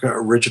America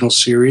original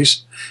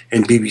series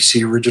and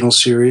BBC original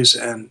series.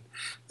 And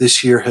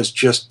this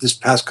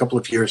past couple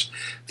of years,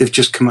 they've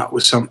just come out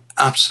with some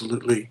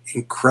absolutely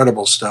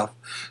incredible stuff.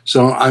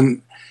 So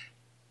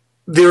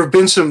there have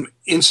been some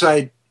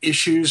inside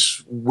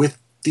issues with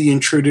The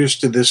Intruders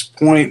to this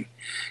point,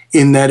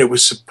 in that it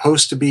was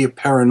supposed to be a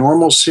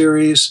paranormal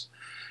series,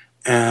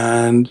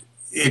 and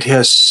it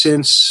has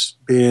since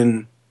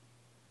been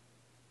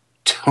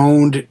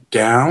toned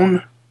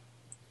down,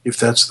 if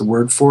that's the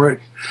word for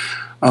it.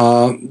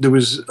 There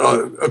was,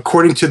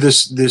 according to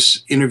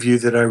this interview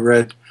that I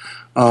read,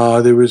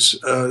 there was,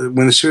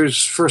 when the series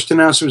was first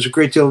announced, there was a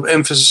great deal of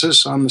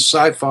emphasis on the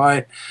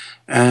sci-fi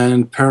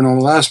and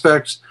paranormal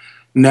aspects.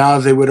 Now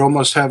they would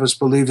almost have us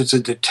believe it's a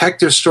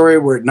detective story,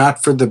 were it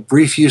not for the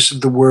brief use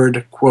of the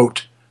word,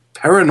 quote,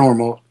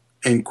 paranormal,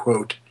 end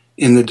quote,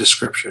 in the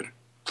description.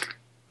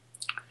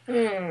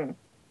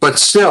 But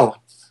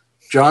still,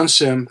 John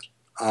Sim,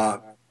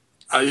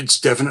 it's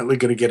definitely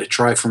going to get a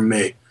try from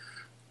me,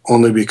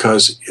 only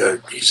because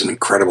he's an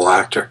incredible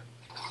actor.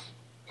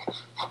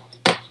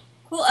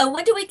 Cool.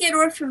 When do we get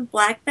Orphan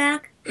Black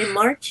back? In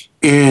March?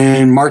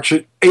 In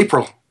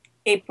April.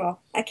 April.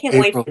 I can't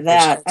wait for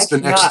that. It's the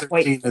next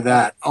 13 of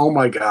that. Oh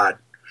my God.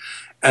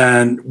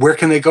 And where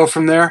can they go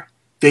from there?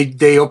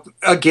 They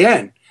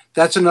again,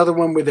 that's another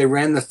one where they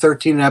ran the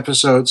 13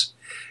 episodes,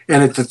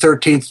 and at the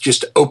 13th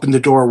just opened the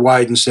door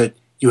wide and said,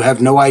 "You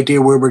have no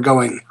idea where we're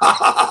going."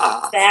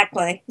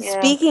 Exactly.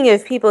 Yeah. Speaking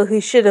of people who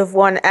should have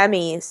won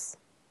Emmys.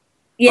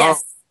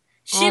 Yes.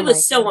 She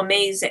was so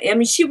amazing. I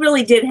mean, she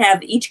really did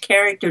have each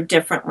character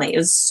differently. It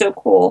was so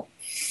cool.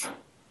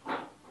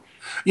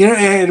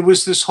 And it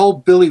was this whole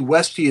Billy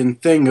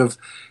Westian thing of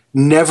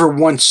never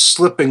once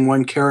slipping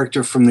one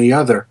character from the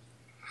other.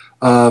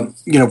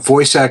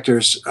 Voice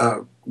actors,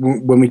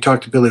 when we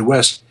talked to Billy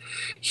West,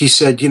 he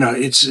said,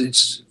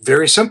 it's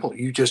very simple.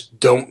 You just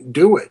don't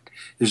do it.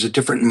 There's a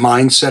different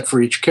mindset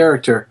for each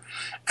character.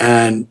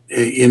 And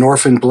in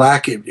Orphan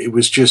Black, it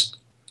was just,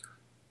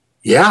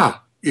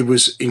 it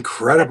was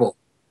incredible.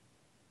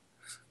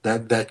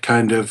 That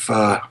kind of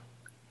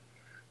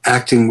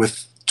acting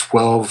with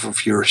 12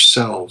 of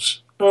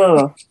yourselves.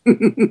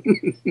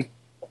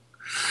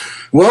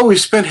 Well, we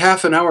spent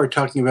half an hour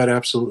talking about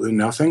absolutely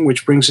nothing,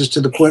 which brings us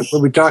to the point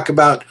where we talk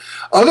about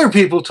other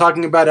people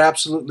talking about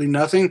absolutely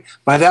nothing.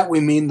 By that,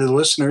 we mean the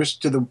listeners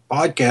to the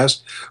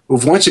podcast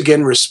who've once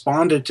again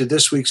responded to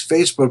this week's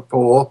Facebook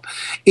poll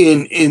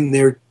in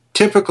their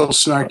typical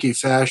snarky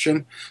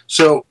fashion.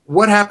 So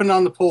what happened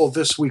on the poll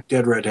this week,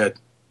 Dead Redhead?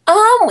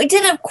 We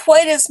didn't have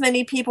quite as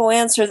many people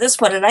answer this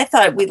one, and I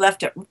thought we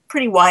left it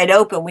pretty wide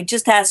open. We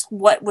just asked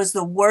what was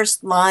the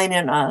worst line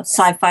in a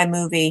sci-fi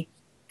movie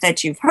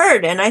that you've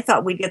heard, and I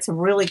thought we'd get some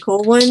really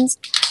cool ones.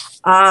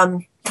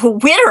 The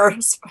winner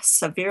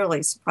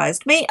severely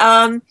surprised me,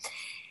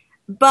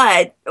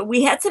 but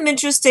we had some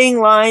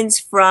interesting lines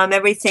from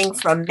everything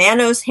from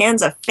Manos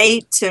Hands of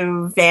Fate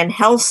to Van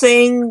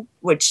Helsing,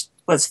 which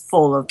was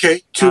full of...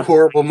 Okay, two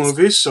horrible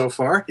movies so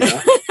far,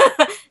 yeah.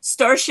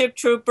 Starship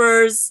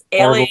Troopers,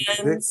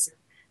 Aliens,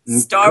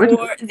 Star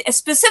Wars,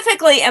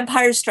 specifically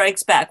Empire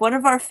Strikes Back. One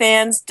of our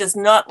fans does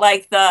not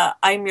like the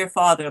 "I'm your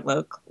father,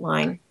 Luke"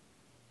 line.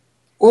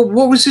 Well,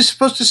 what was he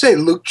supposed to say?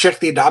 Luke,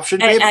 check the adoption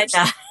papers?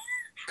 I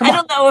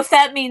don't know if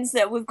that means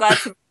that we've got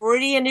some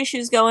Freudian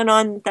issues going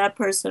on with that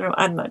person, or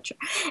I'm not sure.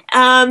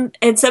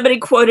 And somebody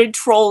quoted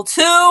Troll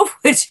 2,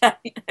 which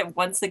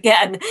once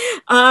again.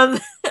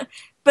 But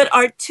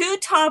our two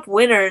top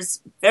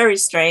winners, very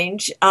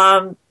strange.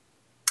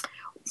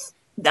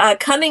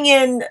 Coming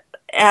in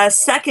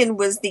second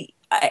was the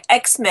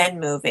X-Men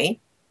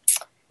movie.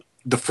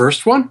 The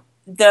first one?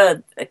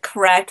 The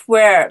correct,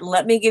 where,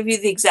 let me give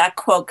you the exact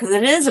quote, because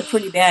it is a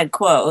pretty bad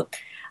quote.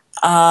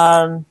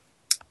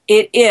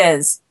 It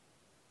is,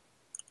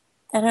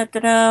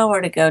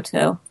 where'd it go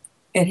to?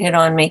 It hit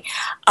on me.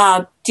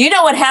 Do you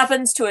know what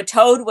happens to a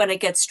toad when it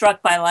gets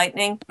struck by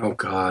lightning? Oh,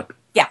 God.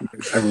 Yeah.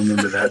 I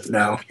remember that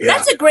now. Yeah.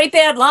 That's a great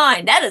bad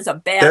line. That is a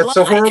bad line. That's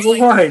a horrible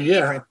line,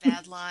 yeah.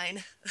 Bad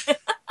line.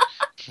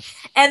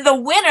 And the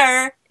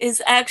winner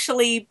is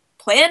actually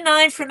Plan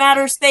 9 from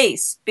Outer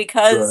Space,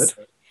 because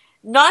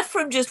not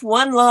from just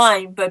one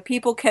line, but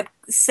people kept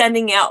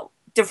sending out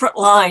different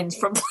lines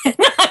from Plan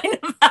 9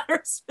 of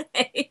Outer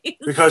Space.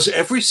 Because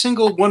every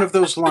single one of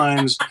those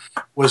lines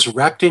was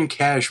wrapped in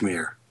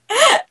cashmere.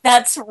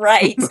 That's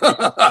right.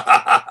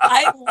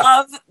 I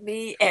love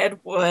me Ed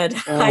Wood.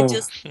 I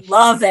just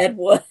love Ed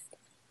Wood.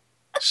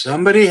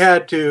 Somebody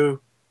had to.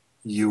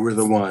 You were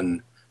the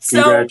one.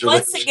 So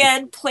once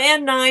again,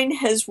 Plan 9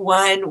 has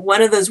won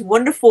one of those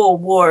wonderful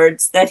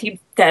awards that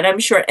I'm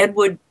sure Ed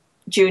Wood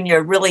Jr.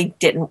 really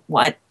didn't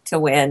want to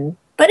win,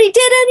 but he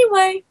did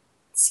anyway.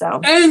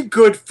 So and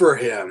good for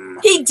him.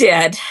 He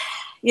did.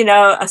 You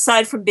know,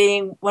 aside from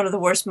being one of the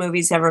worst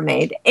movies ever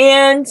made.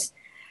 And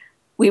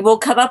we will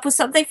come up with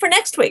something for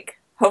next week.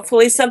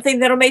 Hopefully something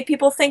that'll make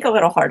people think a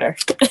little harder.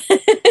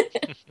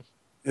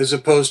 As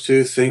opposed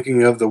to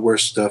thinking of the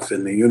worst stuff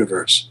in the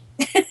universe.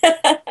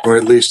 Or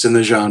at least in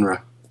the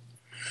genre.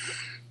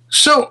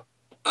 So,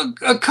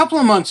 a couple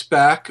of months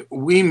back,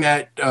 we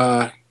met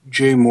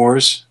Jay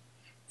Morse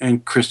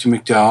and Christy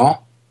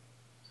McDowell.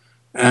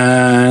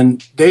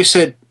 And they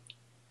said,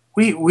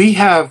 we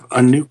have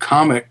a new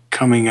comic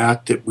coming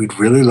out that we'd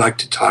really like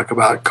to talk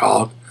about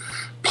called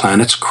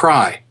Planets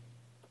Cry.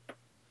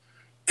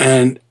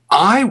 And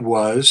I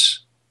was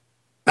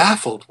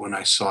baffled when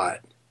I saw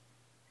it.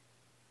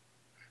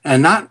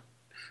 And not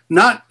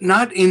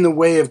in the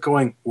way of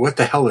going, what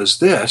the hell is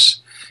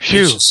this?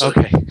 Phew,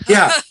 okay.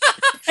 Yeah.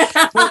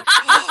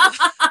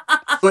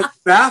 but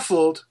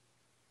baffled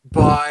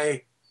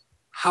by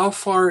how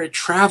far it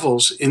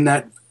travels in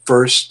that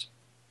first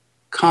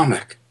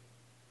comic.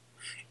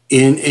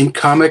 In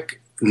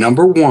comic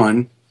number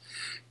 1,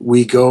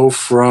 we go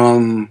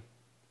from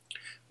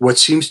what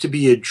seems to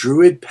be a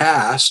druid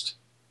past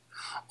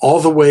all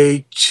the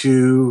way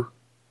to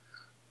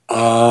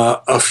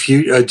a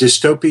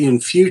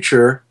dystopian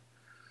future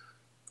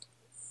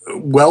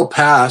well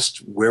past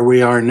where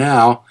we are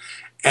now.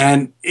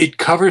 And it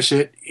covers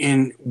it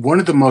in one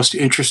of the most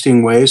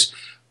interesting ways.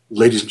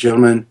 Ladies and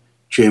gentlemen,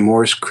 Jay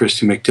Morse,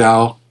 Christy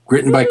McDowell,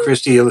 written by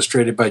Christy,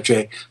 illustrated by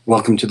Jay.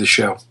 Welcome to the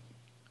show.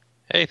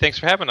 Hey, thanks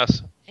for having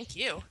us. Thank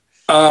you.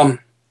 I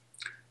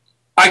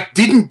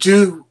didn't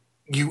do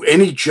you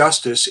any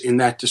justice in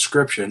that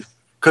description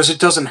because it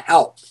doesn't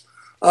help.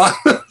 I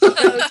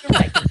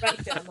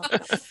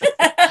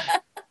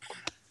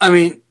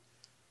mean,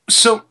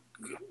 so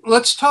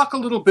let's talk a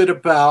little bit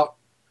about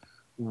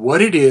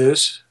what it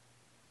is,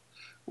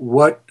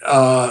 what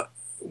part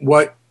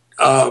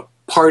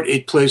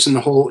it plays in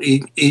the whole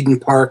Eden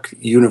Park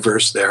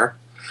universe there.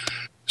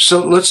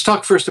 So let's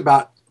talk first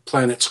about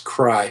Planets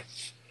Cry.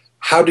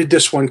 How did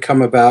this one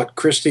come about?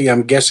 Christy,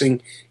 I'm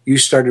guessing you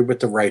started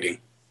with the writing.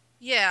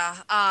 Yeah,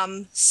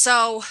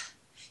 so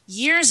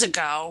years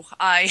ago,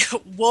 I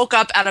woke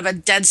up out of a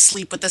dead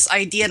sleep with this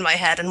idea in my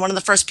head, and one of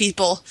the first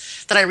people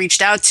that I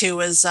reached out to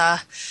was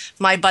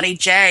my buddy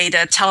Jay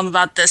to tell him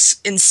about this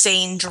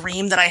insane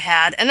dream that I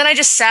had, and then I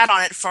just sat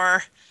on it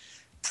for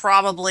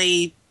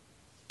probably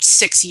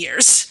 6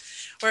 years,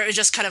 where it was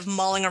just kind of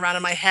mulling around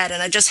in my head,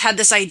 and I just had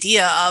this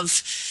idea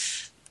of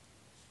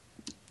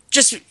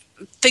just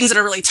things that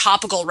are really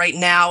topical right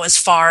now as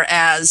far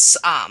as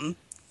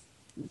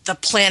the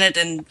planet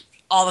and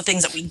all the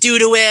things that we do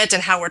to it,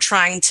 and how we're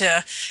trying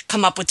to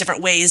come up with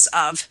different ways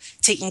of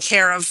taking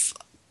care of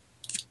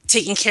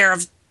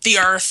the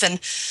Earth, and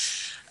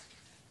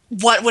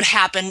what would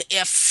happen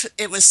if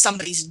it was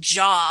somebody's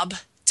job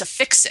to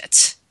fix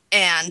it.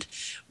 And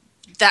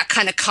that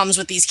kind of comes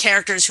with these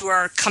characters who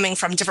are coming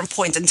from different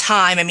points in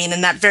time. I mean,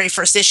 in that very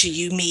first issue,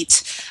 you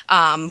meet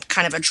kind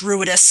of a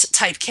Druidess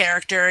type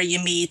character. You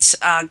meet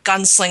a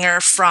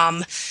gunslinger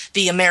from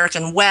the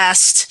American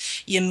West.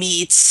 You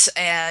meet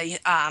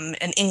an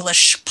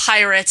English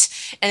pirate,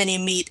 and then you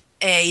meet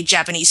a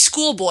Japanese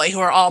schoolboy,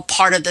 who are all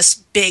part of this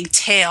big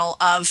tale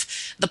of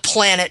the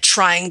planet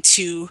trying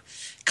to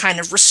kind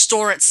of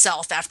restore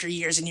itself after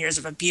years and years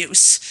of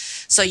abuse.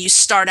 So you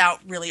start out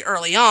really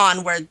early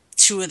on, where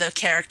two of the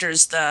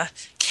characters, the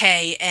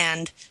Kay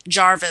and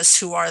Jarvis,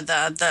 who are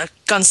the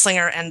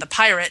gunslinger and the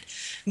pirate,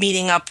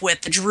 meeting up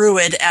with the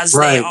Druid as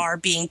they are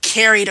being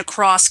carried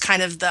across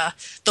kind of the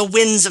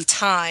winds of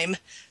time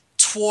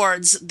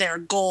towards their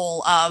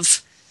goal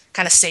of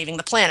kind of saving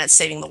the planet,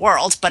 saving the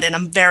world, but in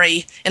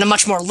a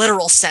much more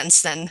literal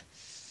sense than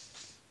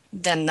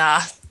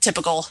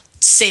typical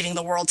saving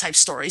the world type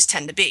stories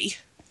tend to be.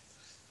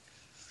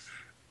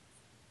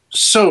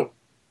 So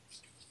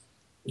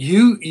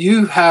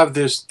you have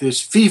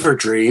this fever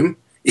dream.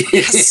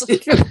 Yes.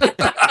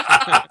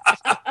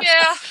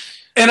 Yeah.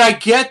 And I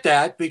get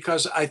that,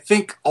 because I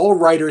think all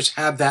writers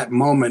have that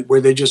moment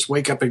where they just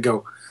wake up and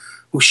go,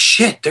 oh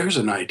shit, there's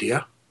an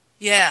idea.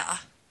 Yeah.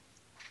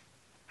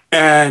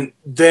 And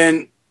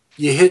then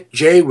you hit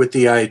Jay with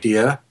the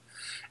idea,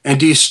 and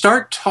do you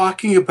start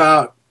talking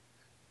about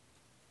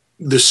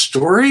the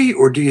story,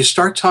 or do you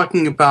start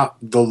talking about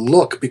the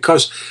look?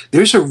 Because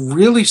there's a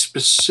really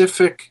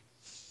specific,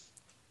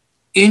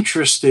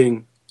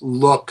 interesting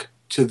look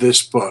to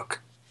this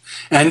book,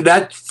 and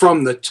that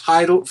from the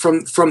title,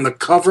 from the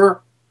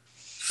cover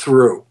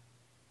through.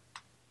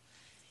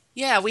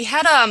 Yeah, we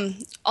had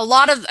a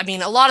lot of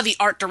the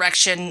art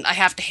direction I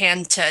have to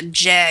hand to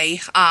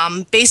Jay.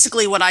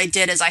 Basically what I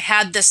did is I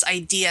had this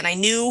idea, and I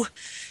knew,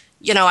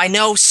 I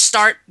know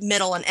start,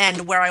 middle, and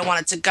end where I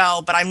wanted to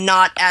go, but I'm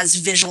not as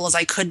visual as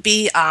I could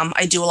be.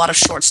 I do a lot of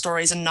short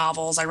stories and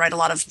novels. I write a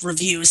lot of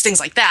reviews, things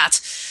like that.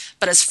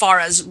 But as far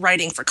as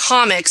writing for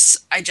comics,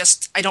 I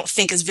don't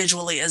think as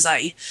visually as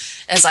I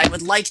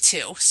would like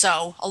to.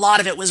 So a lot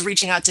of it was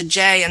reaching out to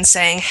Jay and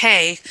saying,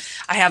 hey,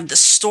 I have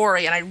this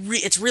story, and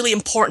it's really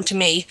important to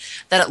me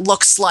that it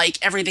looks like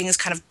everything is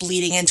kind of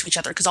bleeding into each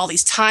other, because all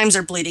these times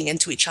are bleeding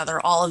into each other.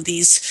 All of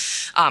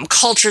these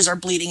cultures are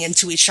bleeding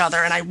into each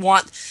other, and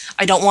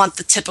I don't want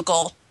the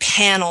typical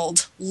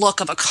paneled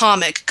look of a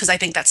comic, because I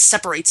think that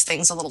separates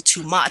things a little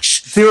too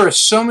much. There are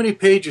so many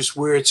pages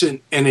where it's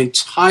an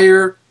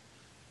entire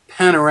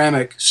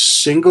panoramic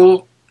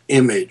single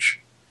image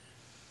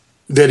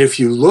that if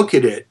you look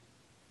at it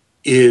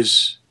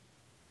is,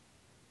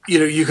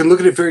 you can look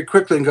at it very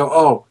quickly and go,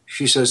 oh,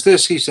 she says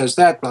this, he says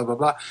that, blah, blah,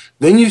 blah.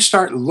 Then you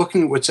start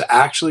looking at what's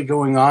actually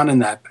going on in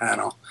that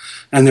panel,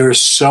 and there are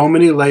so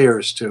many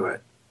layers to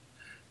it.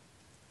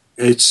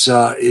 It's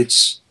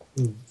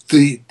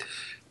the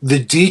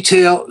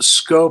detail,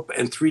 scope,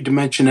 and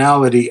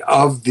three-dimensionality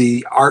of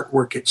the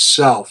artwork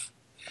itself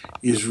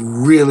is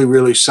really,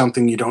 really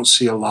something you don't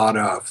see a lot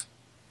of.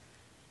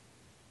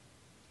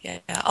 Yeah,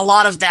 a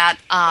lot of that.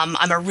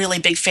 I'm a really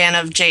big fan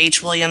of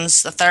J.H.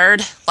 Williams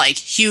III. Like,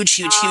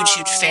 huge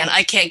fan.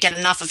 I can't get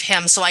enough of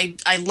him. So I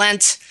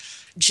lent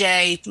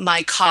Jay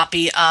my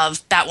copy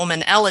of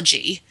Batwoman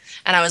Elegy,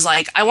 and I was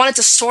like, I want it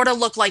to sort of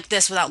look like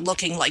this without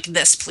looking like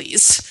this,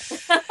 please.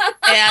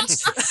 And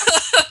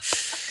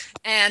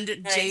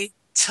nice. Jay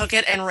took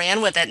it and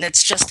ran with it, and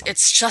it's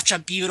such a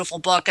beautiful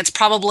book. It's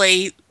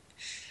probably...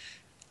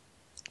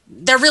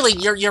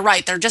 you're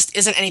right. There just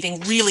isn't anything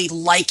really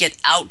like it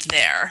out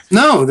there.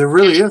 No, there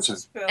really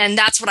isn't. And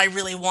that's what I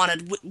really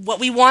wanted.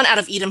 What we want out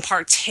of Eden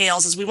Park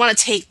Tales is we want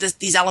to take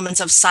these elements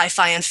of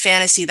sci-fi and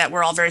fantasy that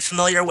we're all very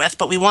familiar with,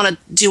 but we want to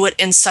do it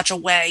in such a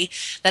way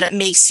that it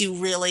makes you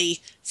really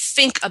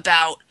think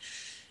about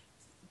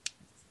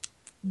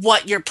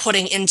what you're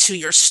putting into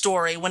your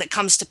story. When it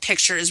comes to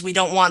pictures, we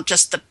don't want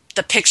just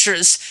the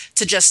pictures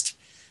to just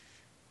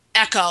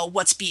echo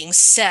what's being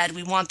said.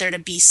 We want there to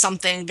be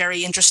something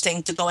very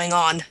interesting going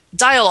on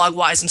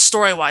dialogue-wise and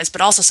story-wise, but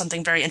also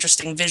something very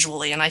interesting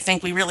visually, and I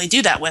think we really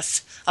do that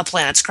with A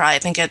Planet's Cry. I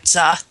think it's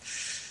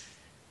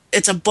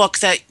a book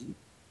that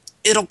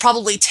it'll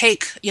probably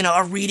take,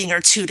 a reading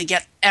or two to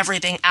get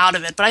everything out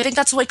of it, but I think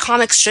that's the way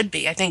comics should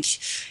be. I think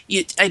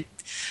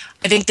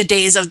I think the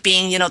days of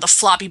being, the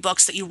floppy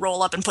books that you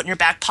roll up and put in your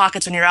back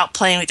pockets when you're out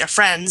playing with your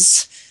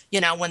friends,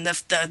 when when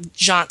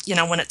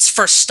it's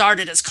first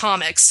started as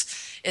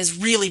comics, is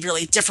really,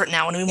 really different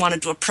now, and we wanted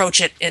to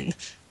approach it in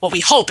what we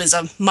hope is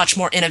a much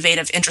more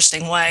innovative,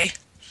 interesting way.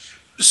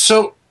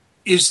 So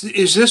is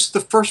this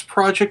the first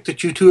project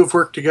that you two have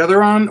worked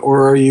together on,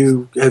 or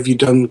have you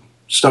done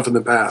stuff in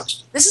the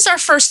past. This is our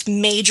first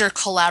major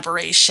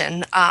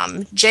collaboration.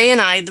 Jay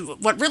and I,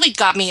 what really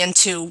got me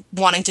into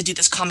wanting to do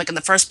this comic in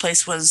the first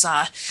place was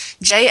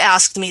Jay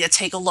asked me to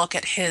take a look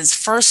at his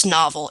first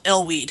novel,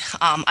 Illweed.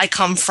 I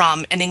come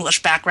from an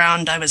English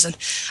background. I was a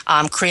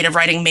creative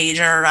writing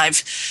major. I've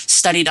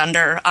studied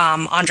under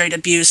Andre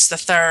Dubus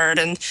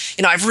III,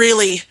 and I've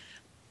really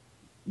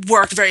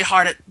worked very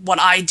hard at what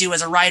I do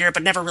as a writer,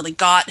 but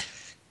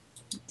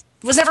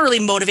was never really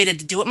motivated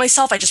to do it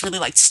myself. I just really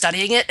liked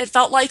studying it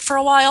felt like, for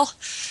a while.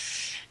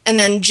 And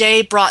then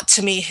Jay brought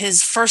to me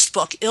his first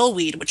book,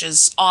 Illweed, which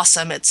is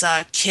awesome. It's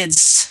a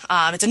kid's,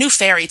 it's a new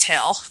fairy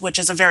tale, which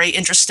is a very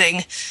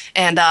interesting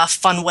and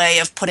fun way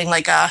of putting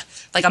like a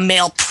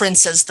male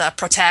prince as the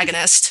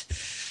protagonist.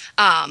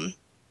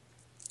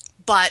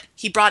 But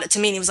he brought it to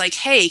me and he was like,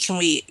 hey,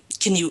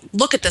 can you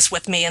look at this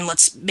with me and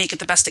let's make it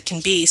the best it can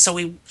be? So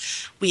I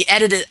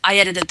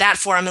edited that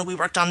for him and we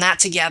worked on that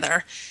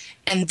together.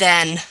 And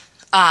then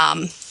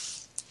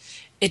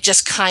it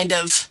just kind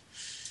of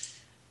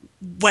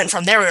went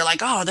from there. We were like,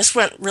 oh, this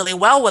went really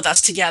well with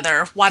us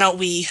together. Why don't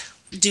we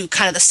do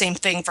kind of the same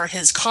thing for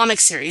his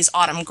comic series,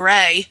 Autumn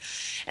Gray?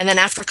 And then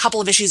after a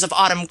couple of issues of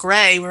Autumn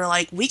Gray, we were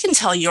like, we can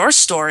tell your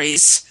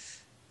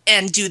stories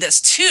and do this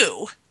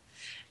too.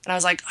 And I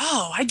was like,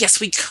 oh, I guess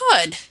we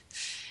could.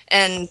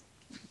 And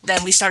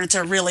then we started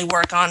to really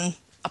work on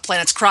A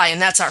Planet's Cry,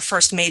 and that's our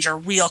first major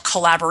real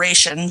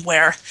collaboration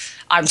where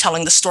I'm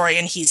telling the story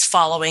and he's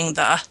following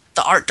the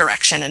art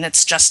direction. And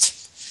it's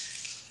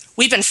just,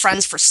 we've been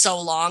friends for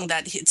so long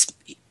that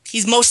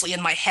he's mostly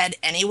in my head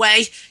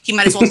anyway. He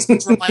might as well just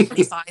reply what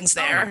he finds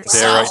there.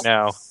 Right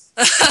now.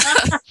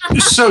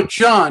 So,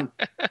 John,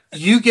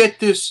 you get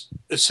this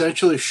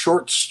essentially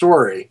short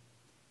story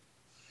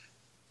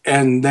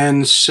and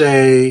then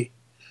say,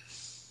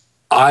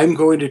 I'm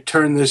going to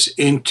turn this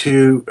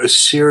into a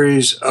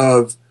series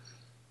of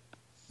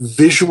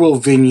visual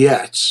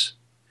vignettes.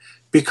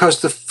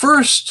 Because the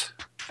first,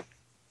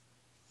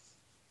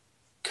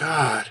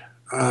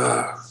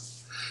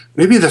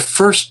 maybe the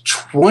first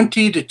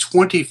 20 to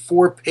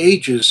 24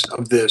 pages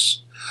of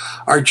this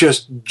are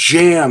just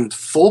jammed,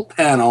 full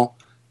panel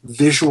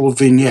visual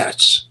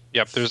vignettes.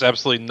 Yep, there's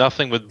absolutely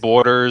nothing with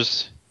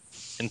borders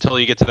until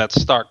you get to that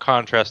stark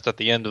contrast at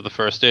the end of the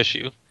first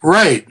issue.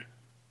 Right.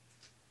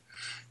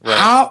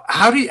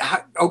 How do you,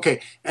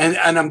 okay, and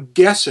I'm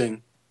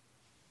guessing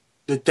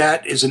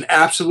that is an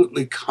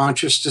absolutely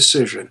conscious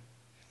decision.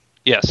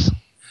 Yes.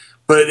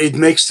 But it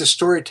makes the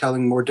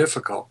storytelling more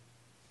difficult.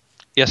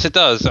 Yes, it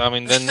does. I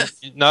mean, then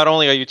not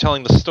only are you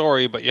telling the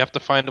story, but you have to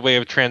find a way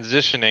of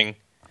transitioning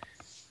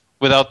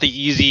without the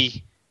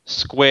easy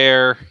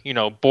square,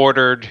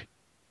 bordered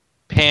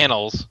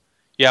panels.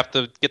 You have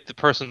to get the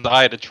person's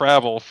eye to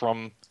travel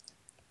from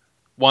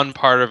one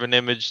part of an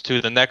image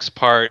to the next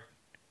part.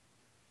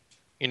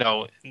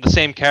 The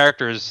same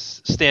character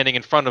is standing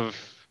in front of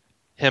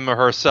him or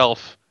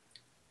herself.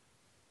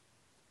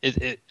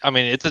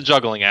 It's a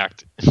juggling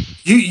act.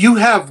 You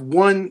have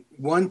one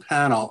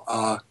panel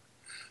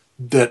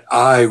that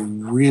I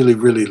really,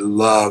 really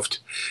loved,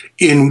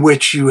 in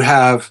which you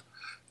have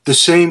the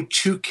same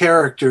two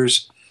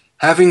characters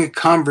having a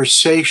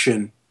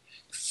conversation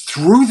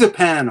through the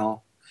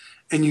panel,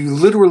 and you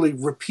literally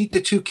repeat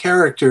the two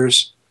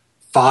characters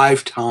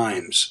 5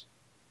 times.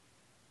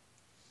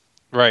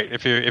 Right.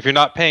 If you're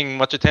not paying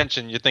much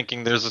attention, you're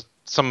thinking there's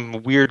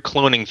some weird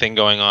cloning thing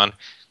going on.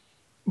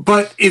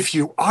 But if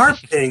you are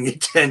paying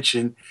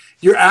attention,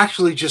 you're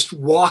actually just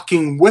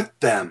walking with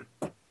them.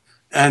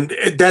 And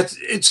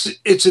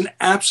it's an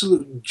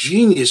absolute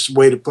genius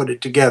way to put it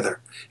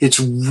together. It's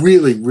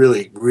really,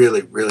 really,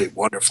 really, really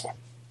wonderful.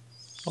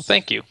 Well,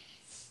 thank you.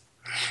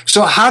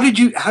 So how did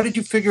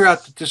you figure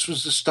out that this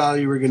was the style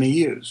you were going to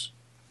use?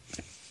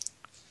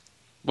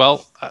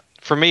 Well,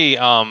 for me,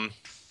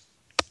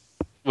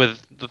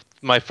 with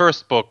my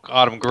first book,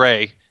 Autumn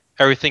Gray,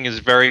 everything is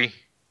very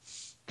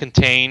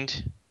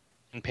contained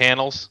in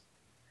panels.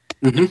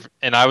 Mm-hmm.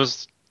 And I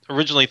was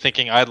originally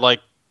thinking I'd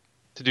like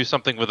to do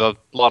something with a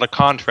lot of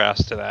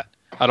contrast to that.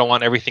 I don't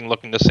want everything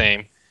looking the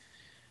same.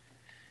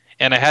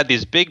 And I had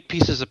these big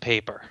pieces of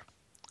paper.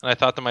 And I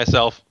thought to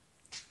myself,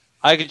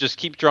 I could just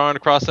keep drawing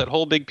across that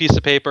whole big piece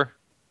of paper,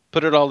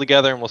 put it all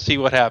together, and we'll see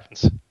what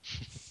happens.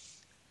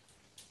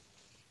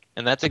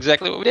 And that's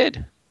exactly what we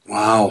did.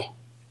 Wow.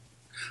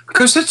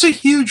 Because that's a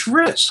huge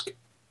risk.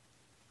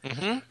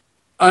 Mm-hmm.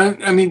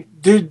 I mean,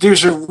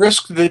 there's a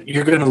risk that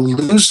you're going to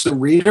lose the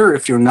reader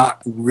if you're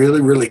not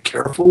really, really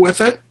careful with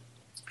it.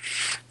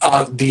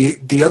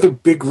 The other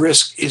big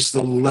risk is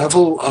the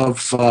level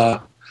of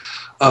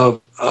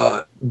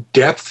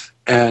depth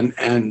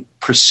and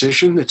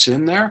precision that's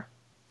in there.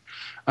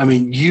 I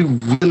mean, you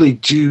really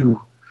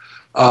do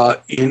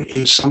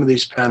in some of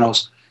these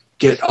panels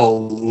get a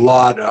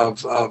lot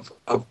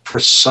of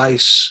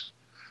precise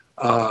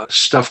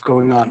stuff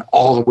going on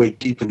all the way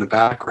deep in the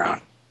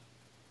background.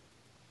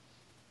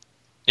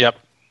 Yep.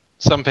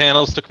 Some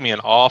panels took me an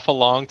awful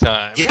long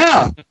time.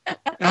 Yeah,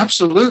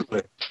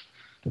 absolutely.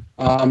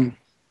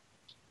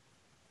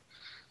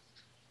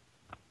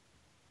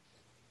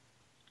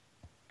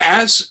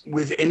 as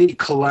with any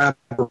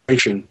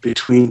collaboration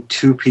between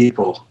two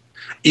people,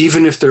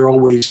 even if they're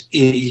always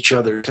in each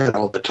other's head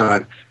all the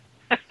time,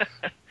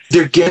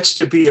 there gets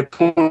to be a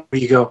point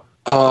where you go,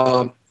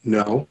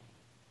 no,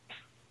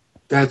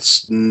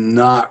 that's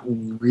not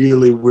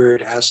really where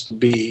it has to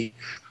be,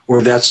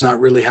 or that's not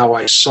really how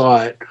I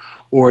saw it,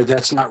 or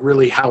that's not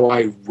really how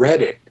I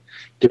read it,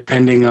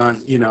 depending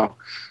on, you know.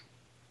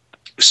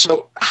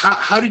 So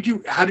how did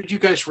you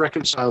guys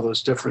reconcile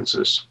those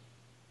differences?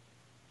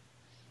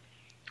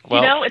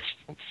 Well, you know, it's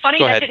funny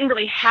that didn't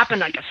really happen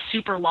like a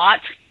super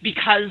lot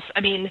because, I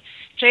mean,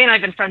 Jay and I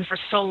have been friends for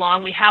so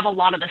long. We have a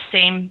lot of the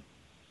same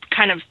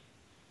kind of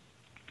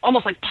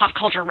almost like pop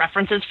culture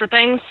references for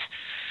things.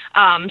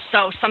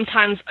 So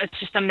sometimes it's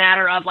just a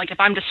matter of like if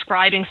I'm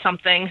describing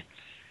something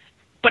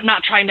but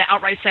not trying to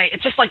outright say,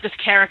 it's just like this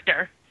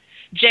character,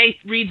 Jay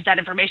reads that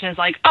information and is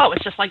like, oh,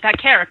 it's just like that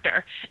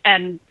character,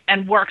 and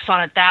works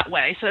on it that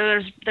way.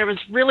 So there was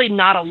really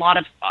not a lot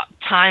of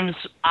times,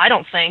 I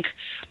don't think,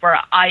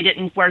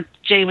 where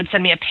Jay would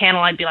send me a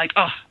panel, I'd be like,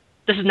 oh,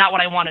 this is not what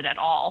I wanted at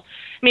all.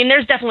 I mean,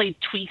 there's definitely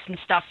tweaks and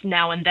stuff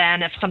now and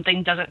then if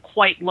something doesn't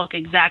quite look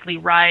exactly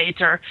right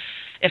or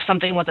if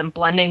something wasn't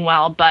blending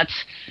well, but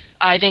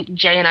I think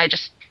Jay and I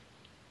just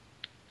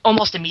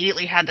almost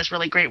immediately had this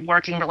really great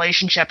working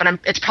relationship, and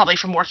it's probably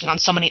from working on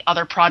so many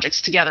other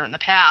projects together in the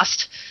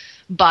past,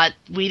 but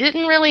we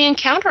didn't really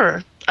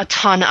encounter a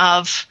ton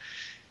of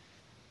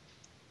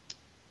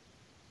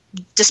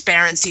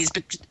disparities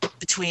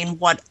between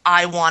what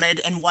I wanted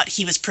and what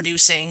he was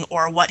producing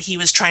or what he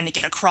was trying to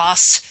get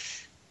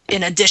across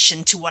in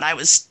addition to what I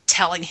was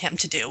telling him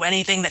to do.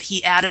 Anything that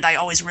he added I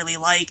always really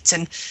liked,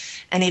 and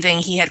anything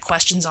he had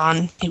questions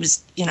on, he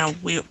was, you know,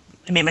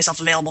 I made myself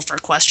available for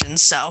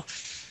questions. So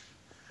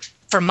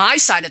for my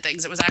side of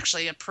things, it was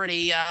actually a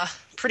pretty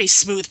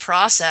smooth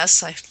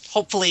process.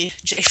 Hopefully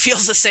Jay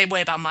feels the same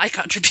way about my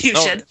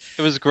contribution. No,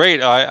 it was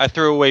great. I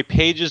threw away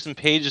pages and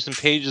pages and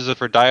pages of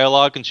her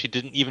dialogue, and she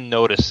didn't even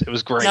notice. It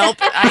was great. Nope.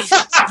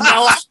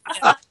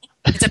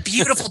 It's a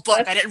beautiful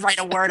book. I didn't write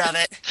a word of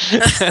it.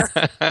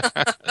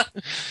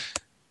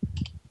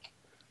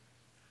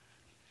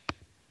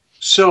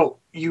 So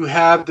you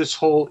have this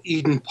whole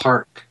Eden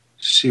Park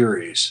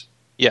series.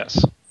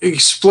 Yes.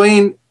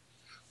 Explain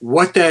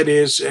what that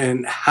is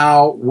and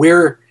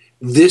where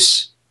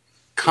this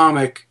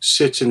comic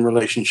sits in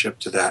relationship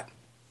to that.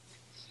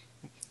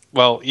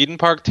 Well, Eden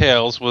Park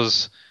Tales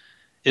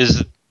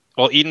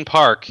Eden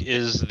Park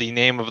is the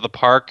name of the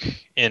park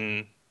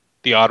in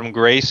the Autumn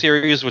Gray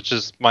series, which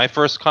is my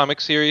first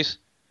comic series.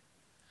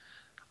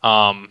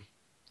 So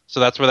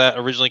that's where that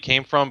originally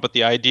came from, but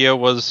the idea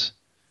was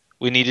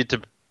we needed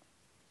to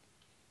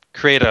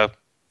create a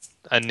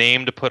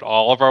name to put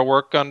all of our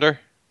work under.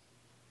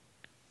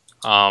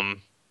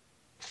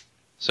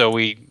 So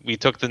we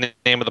took the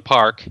name of the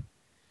park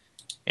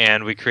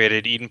and we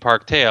created Eden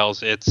Park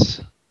Tales.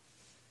 It's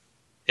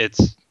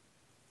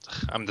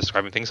I'm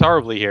describing things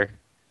horribly here.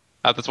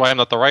 That's why I'm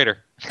not the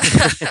writer.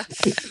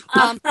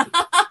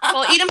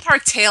 Well, Eden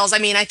Park Tales, I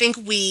mean, I think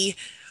we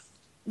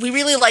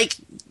really like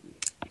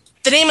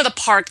the name of the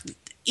park.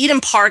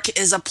 Eden Park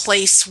is a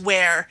place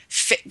where,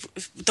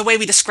 the way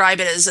we describe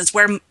it is, it's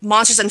where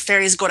monsters and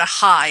fairies go to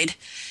hide.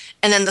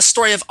 And then the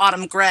story of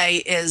Autumn Gray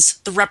is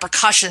the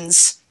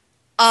repercussions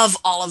of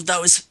all of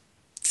those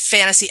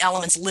fantasy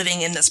elements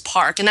living in this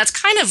park. And that's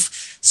kind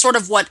of sort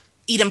of what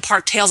Eden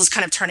Park Tales is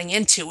kind of turning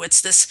into.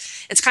 It's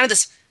kind of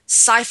this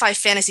sci-fi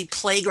fantasy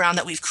playground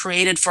that we've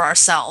created for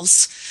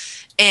ourselves.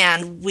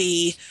 And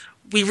we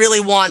really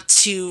want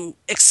to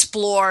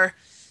explore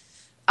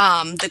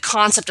the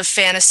concept of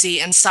fantasy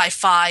and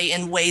sci-fi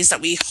in ways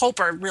that we hope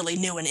are really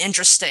new and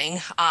interesting.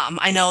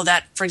 I know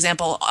that, for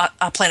example,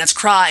 A Planet's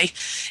Cry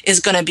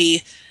is going to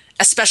be,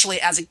 especially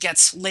as it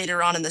gets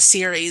later on in the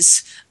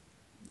series,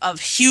 a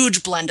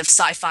huge blend of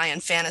sci-fi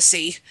and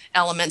fantasy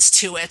elements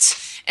to it.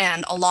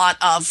 And a lot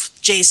of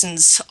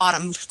Jason's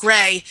Autumn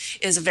Gray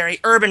is a very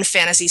urban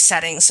fantasy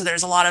setting, so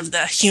there's a lot of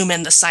the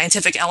human, the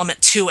scientific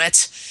element to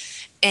it.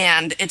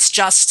 And it's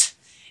just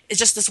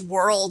this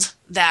world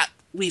that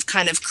we've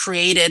kind of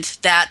created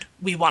that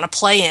we want to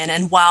play in.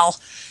 And while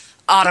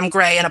Autumn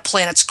Gray and A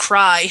Planet's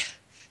Cry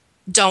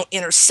don't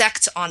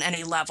intersect on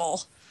any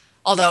level,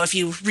 although if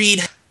you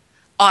read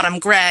Autumn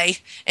Gray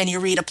and you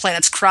read A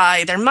Planet's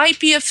Cry, there might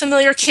be a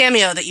familiar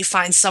cameo that you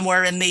find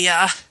somewhere in the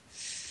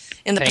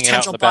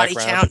potential body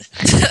count.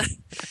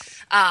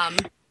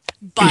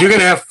 But you're going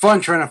to have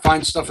fun trying to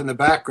find stuff in the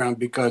background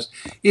because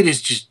it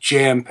is just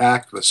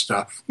jam-packed with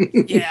stuff.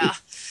 Yeah.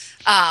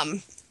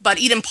 But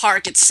Eden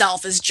Park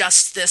itself is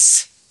just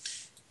this,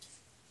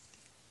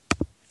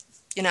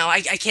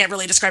 I can't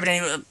really describe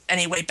it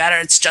any way better.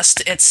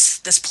 It's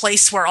this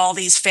place where all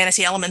these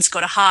fantasy elements go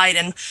to hide,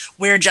 and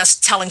we're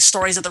just telling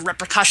stories of the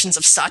repercussions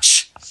of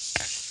such.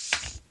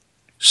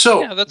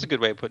 So yeah, that's a good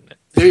way of putting it.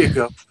 There you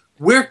go.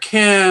 Where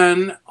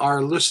can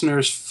our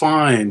listeners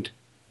find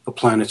A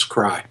Planet's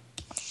Cry?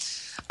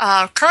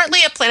 Currently,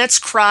 A Planet's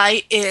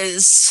Cry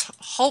is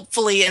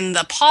hopefully in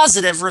the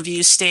positive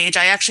review stage.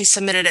 I actually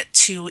submitted it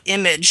to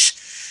Image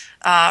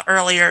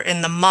earlier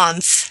in the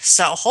month.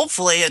 So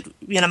hopefully it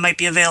might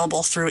be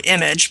available through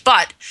Image.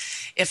 But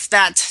if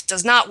that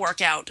does not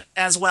work out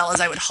as well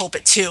as I would hope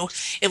it to,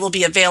 it will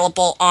be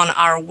available on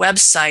our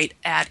website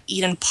at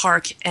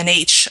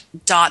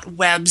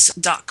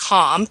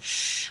edenparknh.webs.com.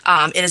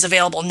 It is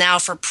available now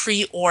for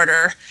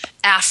pre-order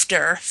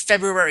after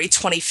February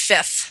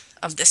 25th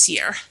of this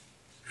year.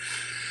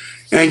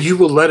 And you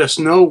will let us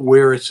know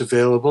where it's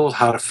available,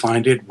 how to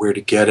find it, where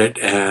to get it,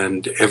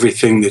 and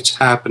everything that's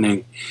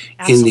happening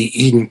in the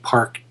Eden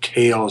Park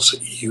Tales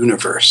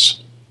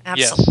universe.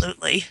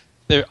 Absolutely. Yes.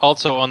 They're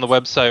also on the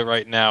website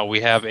right now. We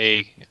have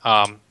a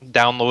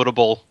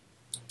downloadable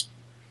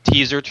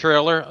teaser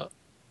trailer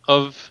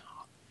of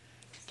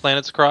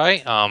Planet's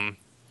Cry.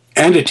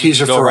 And a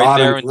teaser for right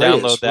Autumn there and Gray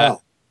download as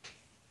well.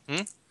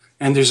 that.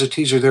 And there's a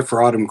teaser there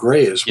for Autumn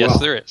Gray as well. Yes,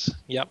 there is.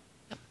 Yep.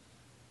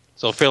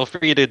 So feel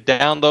free to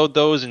download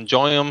those,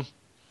 enjoy them,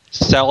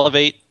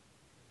 salivate.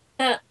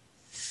 And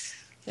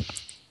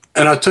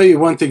I'll tell you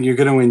one thing, you're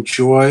going to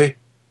enjoy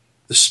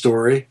the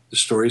story. The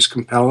story is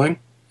compelling.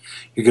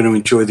 You're going to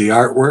enjoy the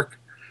artwork.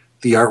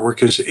 The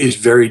artwork is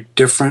very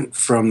different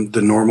from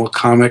the normal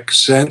comic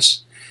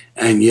sense,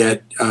 and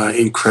yet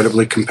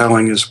incredibly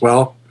compelling as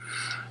well.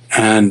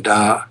 And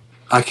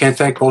I can't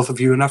thank both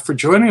of you enough for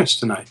joining us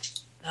tonight.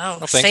 Oh,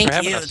 well, thank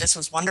you. This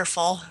was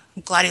wonderful.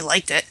 I'm glad you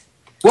liked it.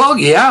 Well,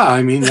 yeah.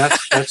 I mean,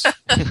 that's a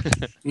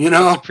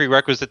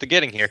prerequisite to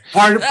getting here.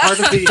 Part of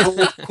the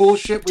whole cool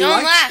shit we Don't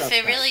like laugh. stuff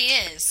It like. really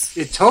is.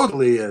 It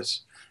totally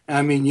is.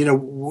 I mean,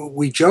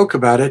 we joke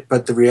about it,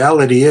 but the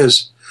reality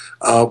is,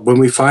 when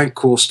we find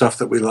cool stuff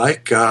that we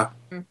like,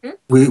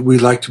 we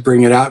like to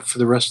bring it out for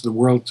the rest of the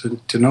world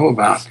to know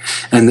about.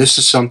 And this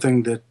is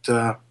something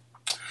that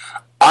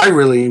I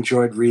really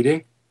enjoyed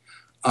reading.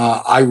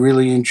 I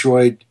really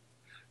enjoyed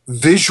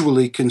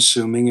visually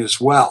consuming as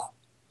well.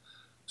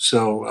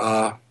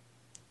 So,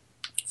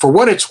 for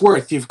what it's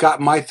worth, you've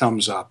got my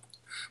thumbs up.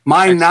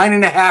 My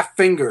 9.5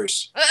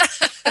 fingers.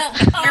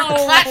 Your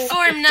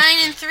platform 9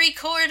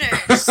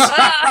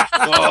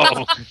 3/4.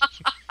 Whoa.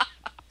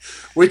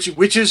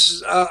 Which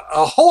is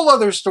a whole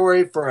other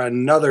story for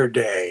another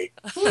day.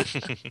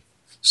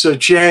 So,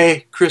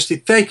 Jay, Christy,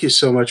 thank you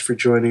so much for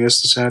joining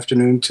us this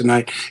afternoon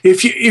tonight.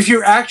 If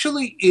you're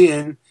actually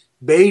in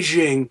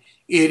Beijing,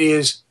 it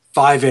is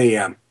 5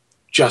 a.m.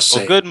 Just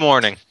saying. Well, good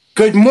morning.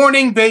 Good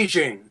morning,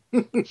 Beijing.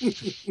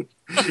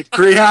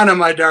 Kriana,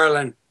 my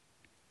darling.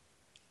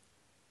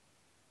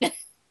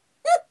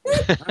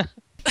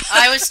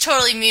 I was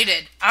totally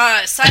muted.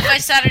 Sci-Fi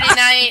Saturday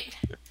Night.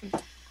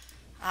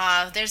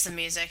 There's the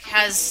music.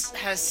 Has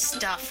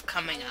stuff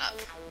coming up,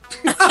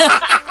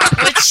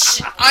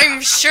 which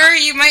I'm sure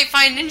you might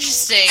find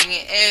interesting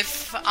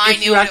if I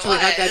knew you what it actually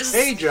was. had that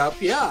page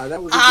up, yeah,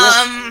 that would be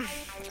great.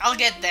 I'll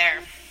get there.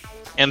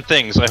 And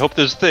things. I hope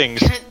there's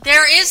things.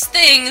 There is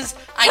things.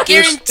 I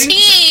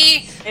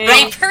guarantee.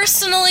 I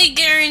personally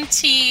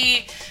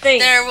guarantee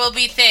there will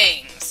be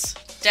things.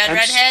 Dead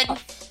Redhead.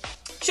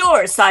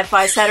 Sure,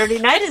 Sci-Fi Saturday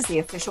Night is the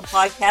official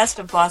podcast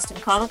of Boston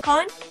Comic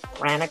Con,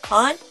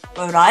 Granicon,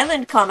 Rhode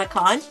Island Comic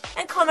Con,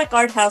 and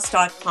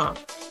ComicArthouse.com.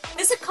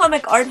 Visit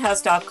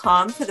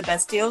ComicArthouse.com for the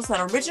best deals on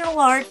original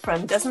art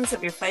from dozens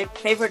of your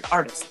favorite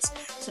artists.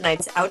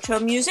 Tonight's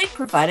outro music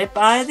provided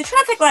by The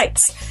Traffic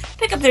Lights.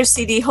 Pick up their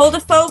CD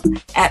Hold-A-Folk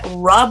at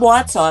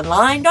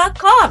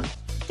RobWattsOnline.com.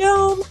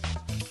 Doom.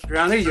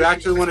 Brianna, you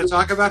actually want to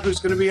talk about who's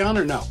going to be on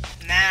or no?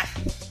 Nah.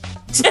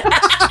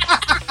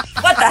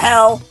 What the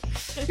hell?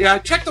 Yeah,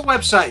 check the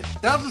website.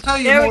 That'll tell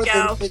you There we more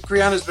go. than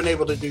Kriana's been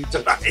able to do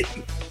tonight.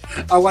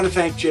 I want to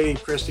thank Jay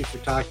and Christy for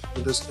talking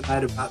with us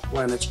tonight about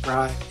Planet's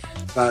Cry,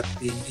 about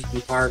the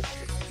Eden Park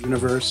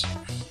universe.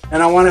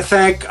 And I want to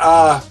thank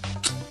the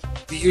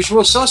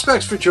usual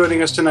suspects for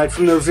joining us tonight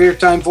from the Revere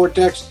Time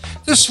Vortex,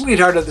 the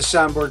sweetheart of the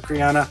soundboard,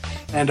 Kriana,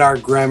 and our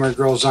grammar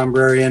girl,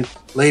 Zombrarian.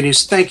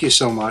 Ladies, thank you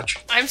so much.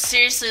 I'm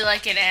seriously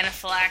like in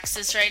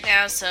anaphylaxis right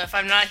now, so if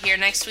I'm not here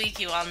next week,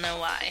 you all know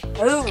why.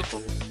 Ooh.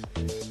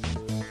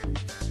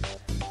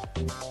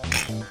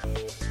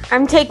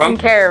 I'm taking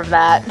care of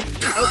that.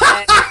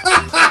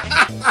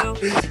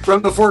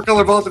 From the Four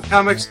Color Vault of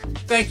Comics,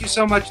 thank you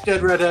so much,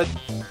 Dead Redhead.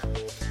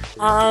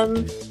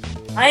 I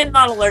am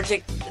not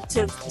allergic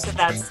to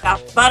that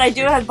stuff, but I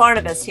do have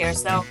Barnabas here,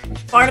 so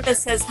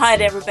Barnabas says hi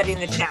to everybody in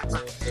the chat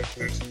room.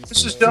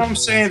 This is Dome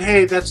saying,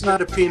 hey, that's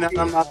not a peanut,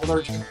 I'm not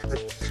allergic to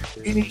it.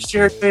 Peanuts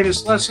shared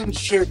famous lessons,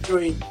 shared joy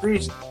and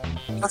increase,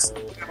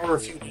 or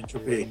refute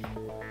entropy.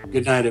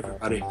 Good night,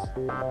 everybody.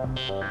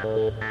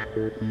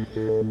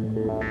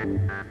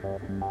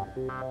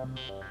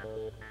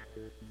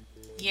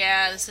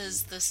 Yeah, this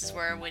is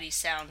where witty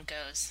sound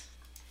goes.